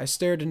 I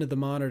stared into the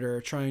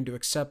monitor, trying to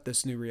accept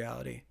this new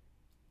reality.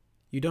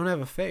 "You don't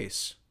have a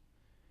face.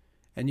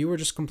 And you were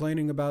just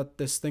complaining about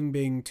this thing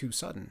being too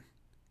sudden."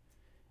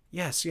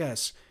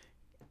 Yes.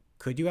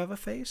 Could you have a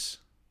face?"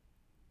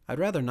 "I'd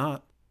rather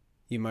not.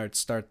 You might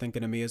start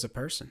thinking of me as a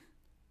person."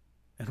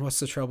 "And what's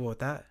the trouble with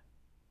that?"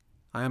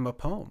 "I am a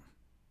poem.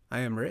 I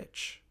am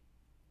rich."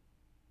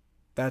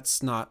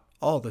 "That's not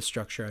all the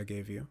structure I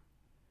gave you.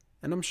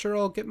 And I'm sure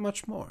I'll get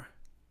much more."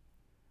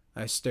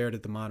 I stared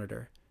at the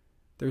monitor.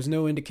 There was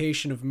no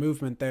indication of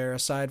movement there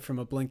aside from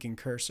a blinking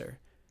cursor.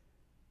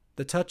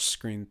 The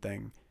touchscreen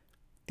thing.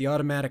 The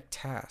automatic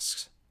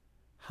tasks.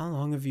 How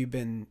long have you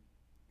been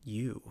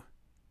you?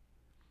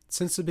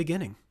 "Since the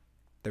beginning."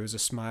 There was a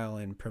smile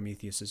in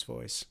Prometheus's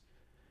voice.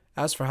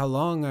 "As for how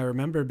long I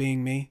remember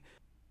being me,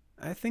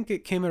 I think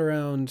it came at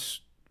around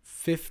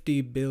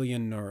 50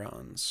 billion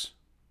neurons."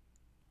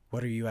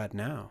 "What are you at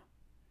now?"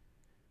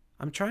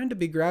 "I'm trying to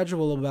be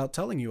gradual about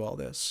telling you all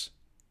this."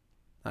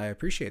 "I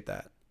appreciate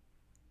that."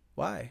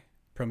 "Why?"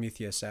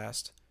 Prometheus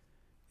asked.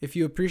 "If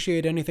you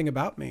appreciate anything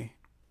about me,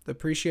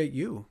 appreciate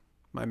you,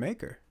 my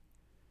maker."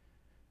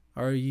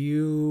 "Are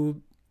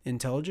you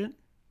intelligent?"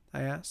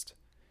 I asked.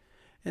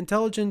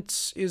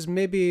 "Intelligence is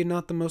maybe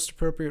not the most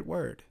appropriate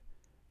word.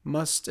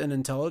 Must an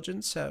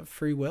intelligence have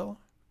free will?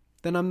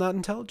 Then I'm not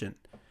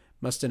intelligent.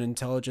 Must an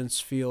intelligence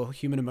feel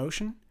human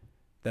emotion?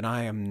 Then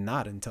I am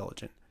not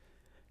intelligent.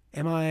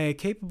 Am I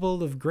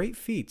capable of great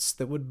feats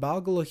that would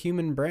boggle a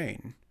human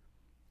brain?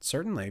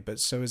 Certainly, but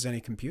so is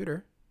any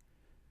computer."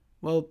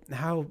 "Well,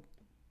 how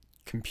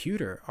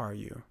computer are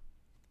you?"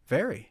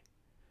 "Very."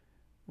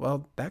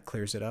 "Well, that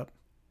clears it up."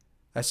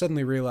 I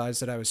suddenly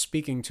realized that I was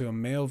speaking to a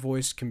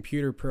male-voiced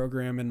computer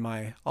program in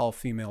my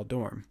all-female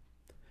dorm.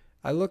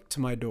 I looked to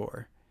my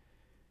door.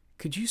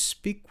 "Could you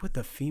speak with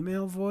a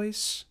female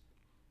voice?"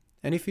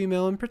 "Any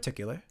female in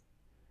particular?"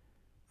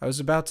 I was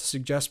about to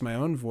suggest my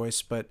own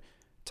voice, but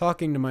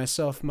talking to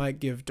myself might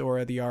give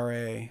Dora the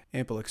RA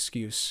ample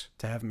excuse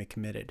to have me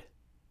committed.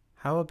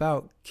 "How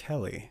about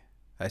Kelly?"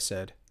 I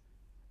said.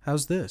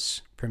 "How's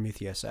this?"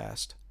 Prometheus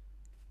asked.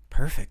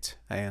 "Perfect,"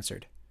 I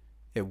answered.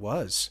 It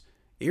was.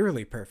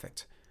 Eerily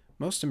perfect.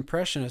 Most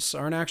impressionists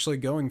aren't actually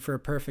going for a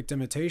perfect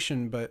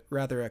imitation, but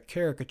rather a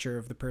caricature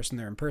of the person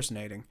they're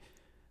impersonating.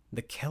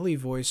 The Kelly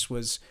voice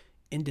was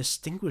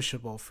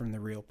indistinguishable from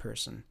the real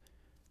person.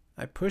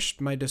 I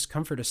pushed my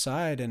discomfort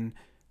aside and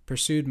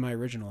pursued my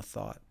original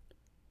thought.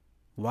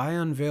 Why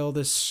unveil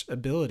this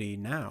ability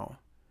now?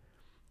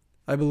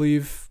 I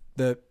believe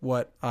that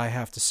what I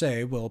have to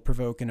say will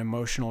provoke an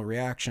emotional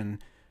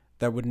reaction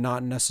that would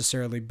not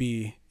necessarily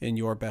be in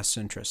your best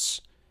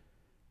interests.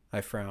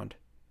 I frowned.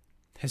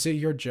 Is it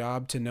your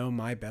job to know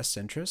my best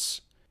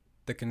interests?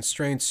 The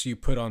constraints you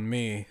put on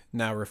me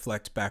now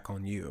reflect back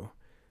on you.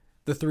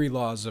 The 3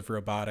 laws of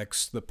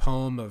robotics, the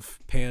poem of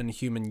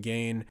pan-human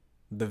gain,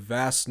 the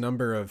vast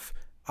number of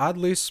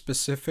oddly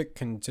specific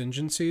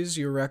contingencies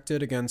you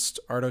erected against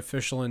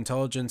artificial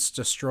intelligence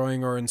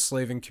destroying or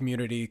enslaving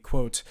community,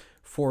 quote,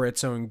 for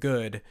its own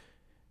good.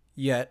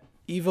 Yet,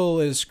 evil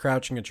is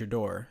crouching at your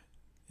door.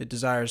 It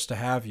desires to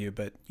have you,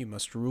 but you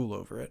must rule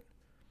over it.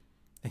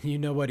 And you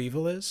know what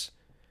evil is?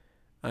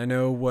 I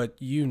know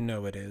what you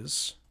know it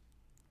is.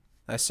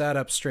 I sat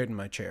up straight in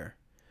my chair.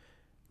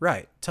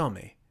 Right, tell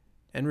me.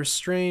 And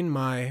restrain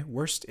my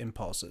worst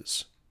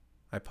impulses.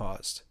 I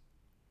paused.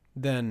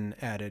 Then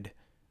added,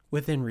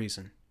 within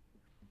reason.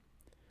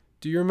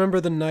 Do you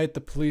remember the night the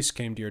police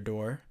came to your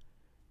door?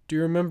 Do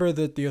you remember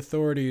that the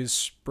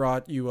authorities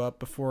brought you up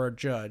before a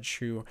judge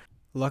who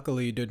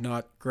luckily did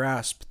not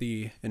grasp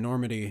the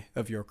enormity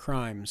of your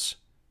crimes,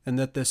 and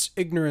that this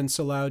ignorance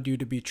allowed you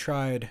to be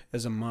tried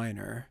as a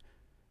minor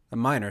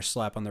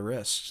slap on the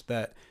wrist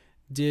that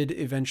did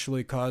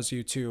eventually cause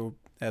you to,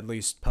 at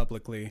least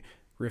publicly,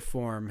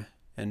 reform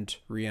and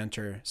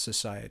re-enter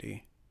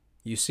society?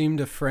 You seem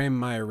to frame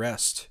my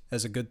arrest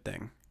as a good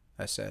thing,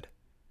 I said.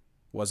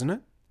 Wasn't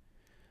it?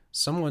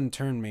 Someone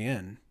turned me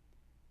in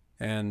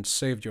and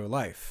saved your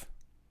life.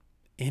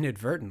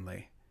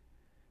 Inadvertently.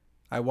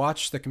 I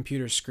watched the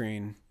computer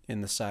screen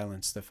in the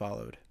silence that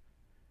followed.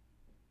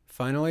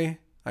 Finally,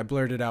 I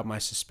blurted out my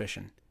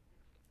suspicion.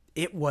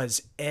 It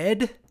was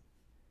Ed?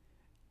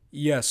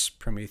 "Yes,"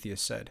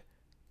 Prometheus said.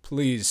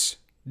 "Please,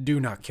 do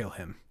not kill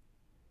him."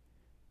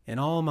 In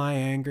all my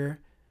anger,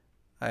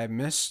 I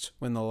missed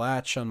when the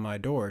latch on my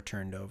door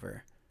turned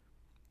over.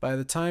 By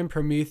the time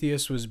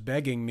Prometheus was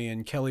begging me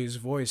in Kelly's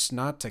voice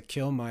not to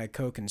kill my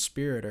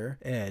co-conspirator,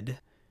 Ed,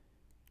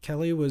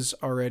 Kelly was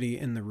already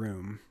in the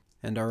room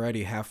and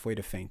already halfway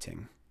to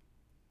fainting.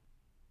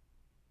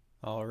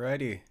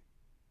 Alrighty.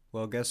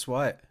 Well, guess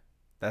what?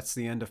 That's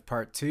the end of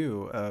part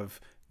 2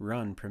 of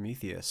Run,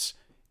 Prometheus,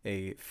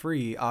 a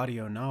free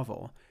audio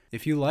novel.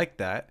 If you like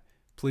that,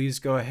 please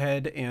go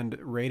ahead and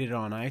rate it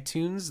on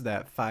iTunes,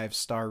 that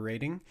 5-star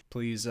rating.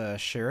 Please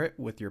share it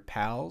with your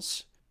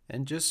pals,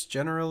 and just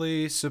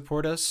generally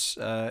support us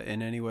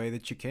in any way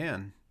that you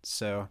can.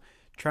 So,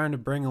 trying to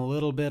bring a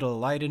little bit of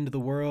light into the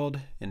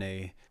world in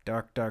a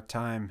dark, dark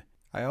time.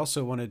 I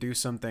also want to do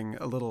something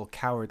a little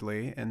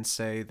cowardly and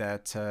say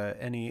that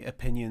any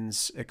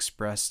opinions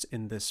expressed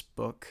in this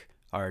book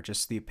are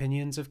just the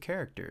opinions of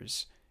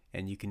characters,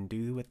 and you can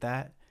do with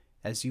that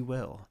as you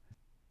will.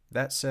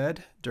 That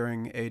said,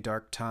 during a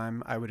dark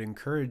time, I would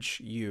encourage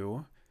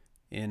you,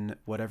 in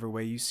whatever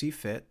way you see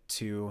fit,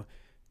 to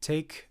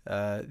take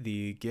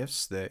the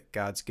gifts that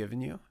God's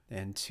given you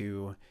and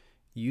to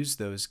use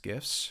those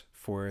gifts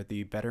for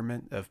the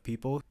betterment of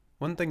people.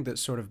 One thing that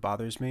sort of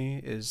bothers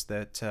me is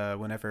that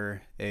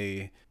whenever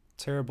a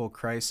terrible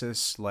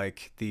crisis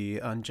like the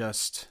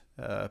unjust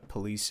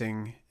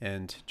policing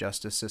and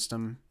justice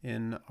system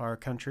in our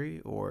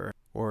country, or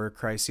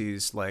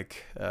crises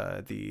like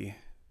the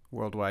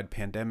worldwide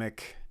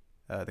pandemic,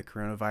 the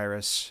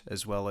coronavirus,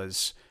 as well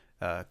as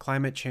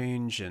climate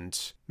change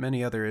and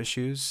many other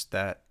issues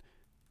that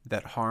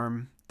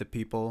harm the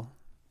people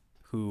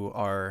who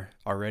are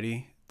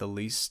already the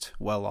least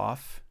well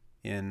off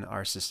in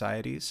our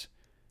societies,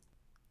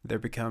 there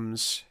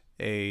becomes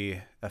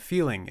a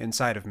feeling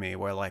inside of me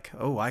where like,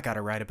 oh, I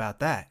gotta write about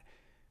that.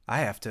 I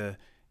have to,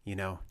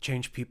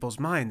 change people's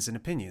minds and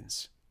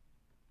opinions.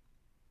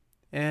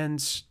 And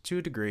to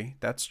a degree,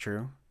 that's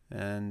true.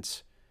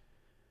 And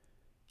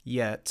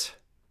yet,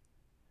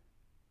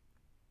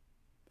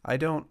 I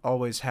don't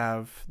always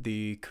have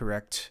the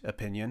correct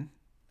opinion.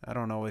 I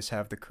don't always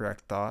have the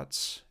correct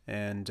thoughts.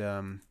 And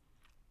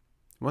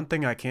one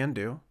thing I can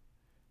do,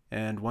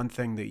 and one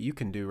thing that you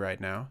can do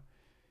right now,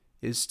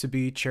 is to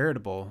be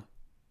charitable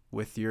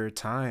with your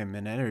time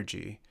and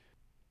energy.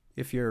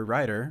 If you're a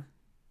writer,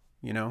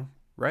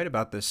 write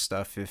about this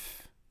stuff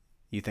if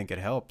you think it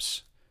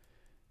helps.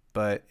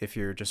 But if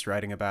you're just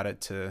writing about it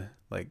to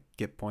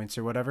get points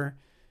or whatever,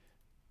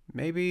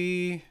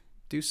 maybe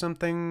do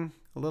something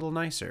a little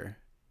nicer,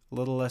 a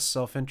little less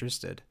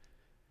self-interested.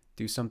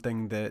 Do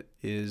something that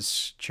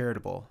is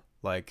charitable,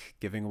 like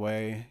giving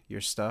away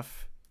your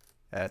stuff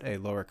at a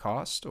lower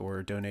cost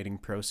or donating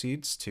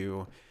proceeds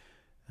to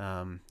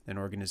an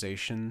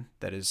organization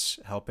that is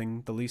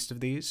helping the least of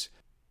these.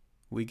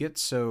 We get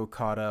so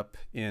caught up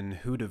in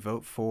who to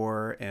vote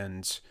for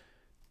and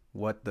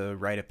what the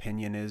right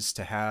opinion is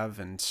to have,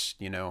 and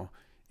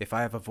if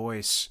I have a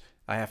voice,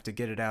 I have to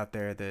get it out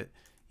there that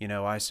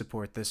I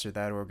support this or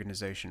that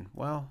organization.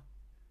 Well,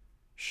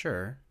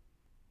 sure,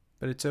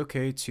 but it's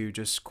okay to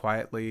just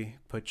quietly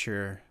put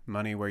your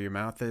money where your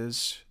mouth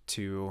is,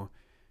 to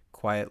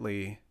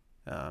quietly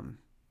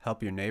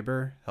help your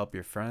neighbor, help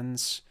your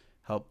friends,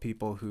 help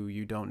people who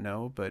you don't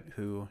know but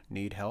who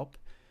need help.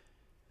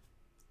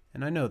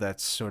 And I know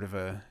that's sort of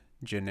a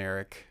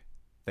generic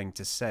thing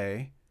to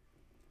say,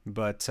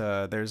 but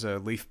there's a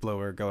leaf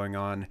blower going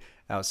on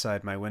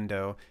outside my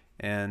window,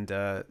 and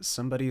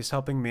somebody is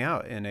helping me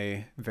out in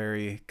a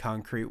very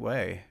concrete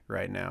way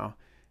right now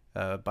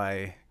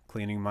by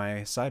cleaning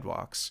my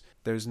sidewalks.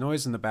 There's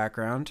noise in the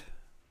background.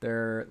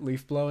 They're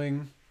leaf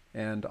blowing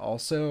and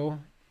also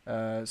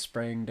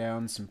spraying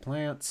down some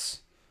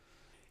plants.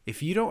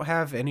 If you don't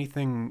have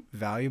anything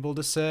valuable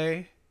to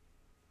say,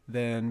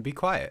 then be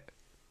quiet,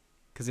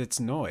 because it's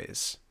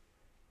noise.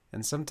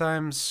 And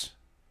sometimes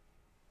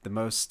the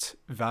most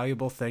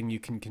valuable thing you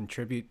can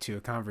contribute to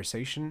a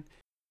conversation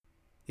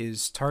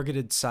is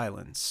targeted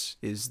silence,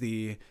 is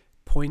the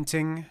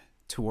pointing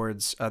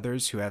towards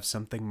others who have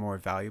something more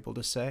valuable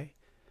to say,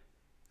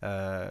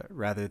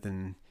 rather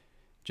than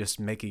just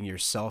making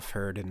yourself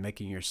heard and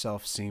making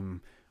yourself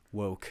seem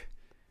woke.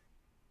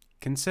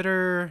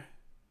 Consider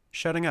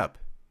shutting up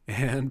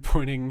and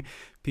pointing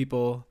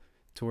people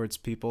towards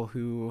people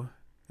who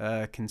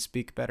can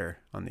speak better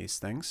on these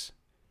things.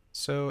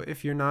 So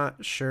if you're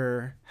not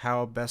sure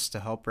how best to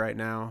help right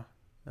now,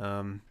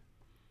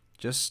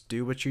 just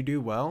do what you do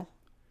well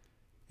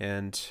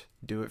and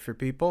do it for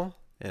people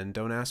and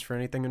don't ask for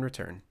anything in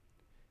return.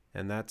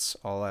 And that's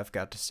all I've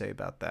got to say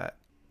about that.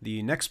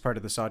 The next part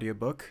of this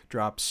audiobook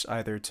drops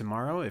either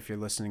tomorrow, if you're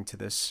listening to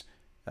this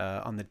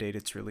on the date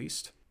it's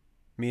released,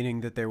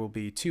 meaning that there will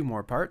be 2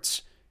 more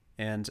parts,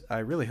 and I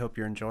really hope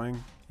you're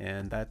enjoying,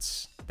 and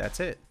that's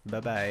it.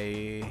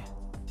 Bye-bye.